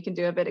case, you know, you can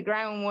do a bit of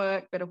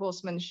groundwork, bit of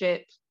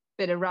horsemanship,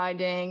 bit of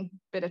riding,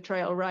 bit of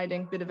trail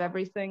riding, bit of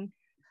everything.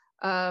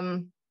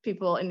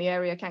 People in the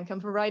area can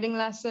come for riding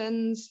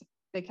lessons.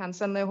 They can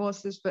send their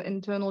horses for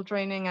internal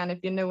training. And if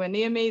you're nowhere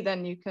near me,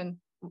 then you can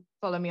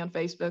follow me on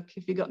Facebook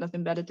if you've got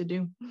nothing better to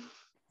do.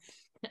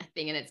 I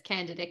think it's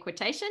Candid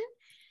Equitation.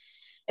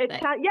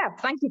 Yeah,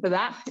 thank you for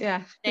that.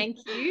 Yeah. Thank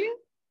you.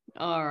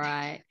 All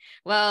right.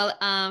 Well,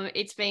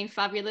 it's been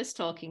fabulous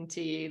talking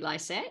to you,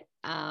 Lisette.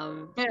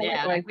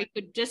 Like we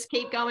could just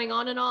keep going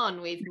on and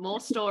on with more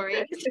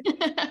stories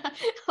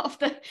of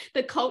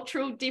the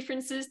cultural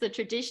differences, the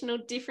traditional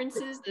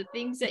differences, the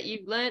things that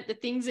you've learned, the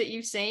things that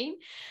you've seen.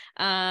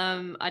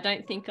 I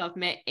don't think I've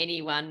met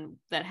anyone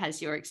that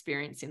has your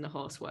experience in the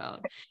horse world.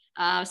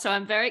 So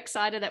I'm very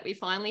excited that we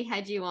finally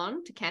had you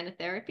on to Canna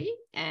Therapy,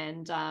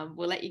 and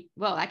we'll let you,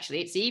 well,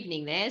 actually it's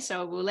evening there,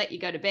 so we'll let you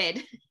go to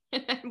bed.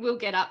 We'll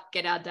get up,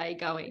 get our day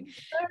going.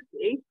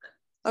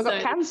 I've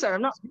got cancer.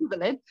 I'm not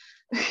invalid.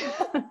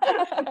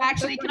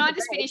 Actually, can I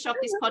just finish off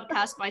this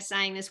podcast by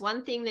saying there's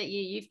one thing that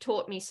you've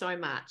taught me so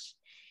much.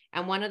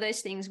 And one of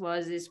those things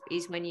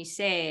is when you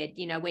said,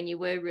 you know, when you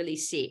were really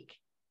sick,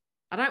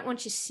 I don't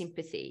want your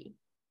sympathy.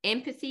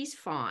 Empathy's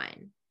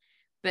fine,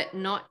 but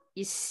not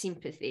your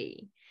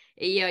sympathy.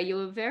 Yeah, you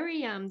were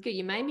very good.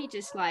 You made me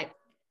just like,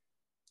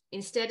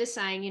 instead of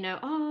saying, you know,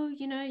 oh,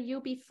 you know,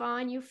 you'll be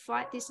fine, you'll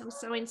fight this, I'm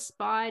so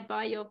inspired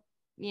by your,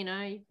 you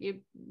know, your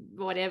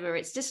whatever,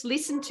 it's just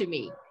listen to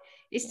me.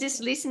 It's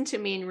just listen to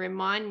me and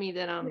remind me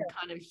that I'm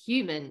kind of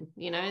human,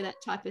 you know, that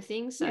type of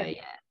thing. So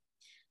yeah,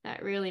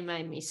 that really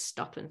made me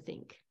stop and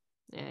think.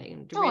 Yeah,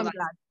 and realize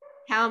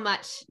how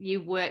much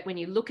you work when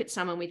you look at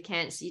someone with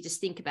cancer, you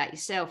just think about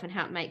yourself and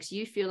how it makes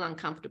you feel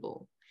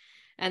uncomfortable.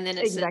 And then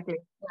it's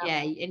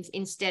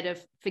instead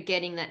of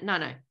forgetting that,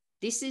 no,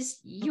 this is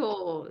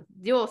your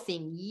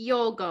thing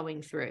you're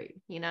going through,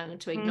 you know,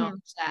 and to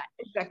acknowledge that.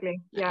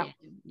 Exactly. Yeah.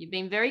 You've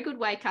been very good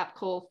wake-up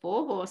call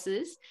for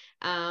horses,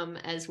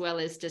 as well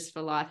as just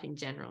for life in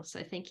general.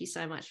 So thank you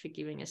so much for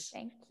giving us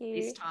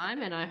this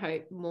time, and I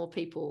hope more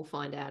people will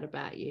find out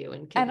about you.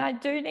 And I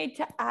do need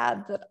to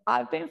add that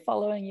I've been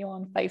following you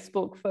on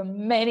Facebook for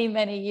many,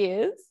 many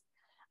years.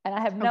 And I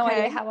have no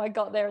idea how I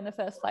got there in the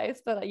first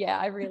place, but yeah,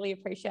 I really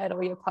appreciate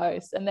all your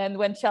posts. And then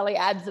when Shelley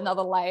adds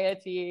another layer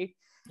to you,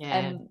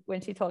 and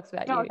when she talks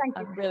about you,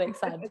 I'm really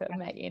excited to have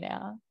met you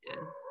now.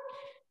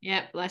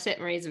 Yeah, Lisette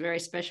Marie is a very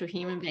special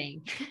human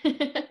being.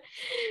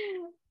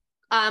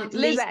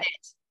 Lisette.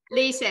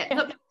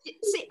 Look,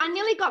 see, I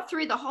nearly got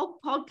through the whole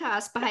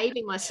podcast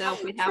behaving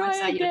myself with how I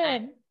say your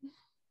name.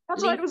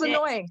 That's why it was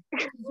annoying.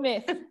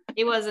 Smith.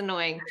 It was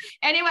annoying.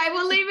 Anyway,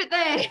 we'll leave it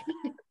there.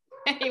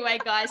 Anyway,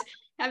 guys,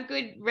 have a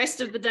good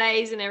rest of the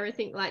days and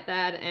everything like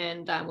that,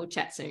 and we'll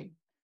chat soon.